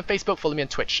Twitter, like me on Facebook, follow me on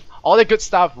Twitch. All that good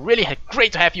stuff. Really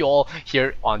great to have you all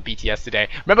here on BTS today.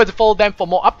 Remember to follow them for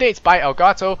more updates by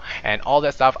Elgato and all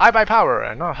that stuff. I buy power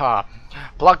and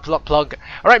plug.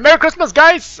 Alright, Merry Christmas,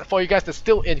 guys! For you guys that's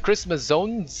still in Christmas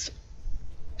zones.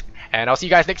 And I'll see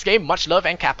you guys next game. Much love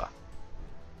and Kappa.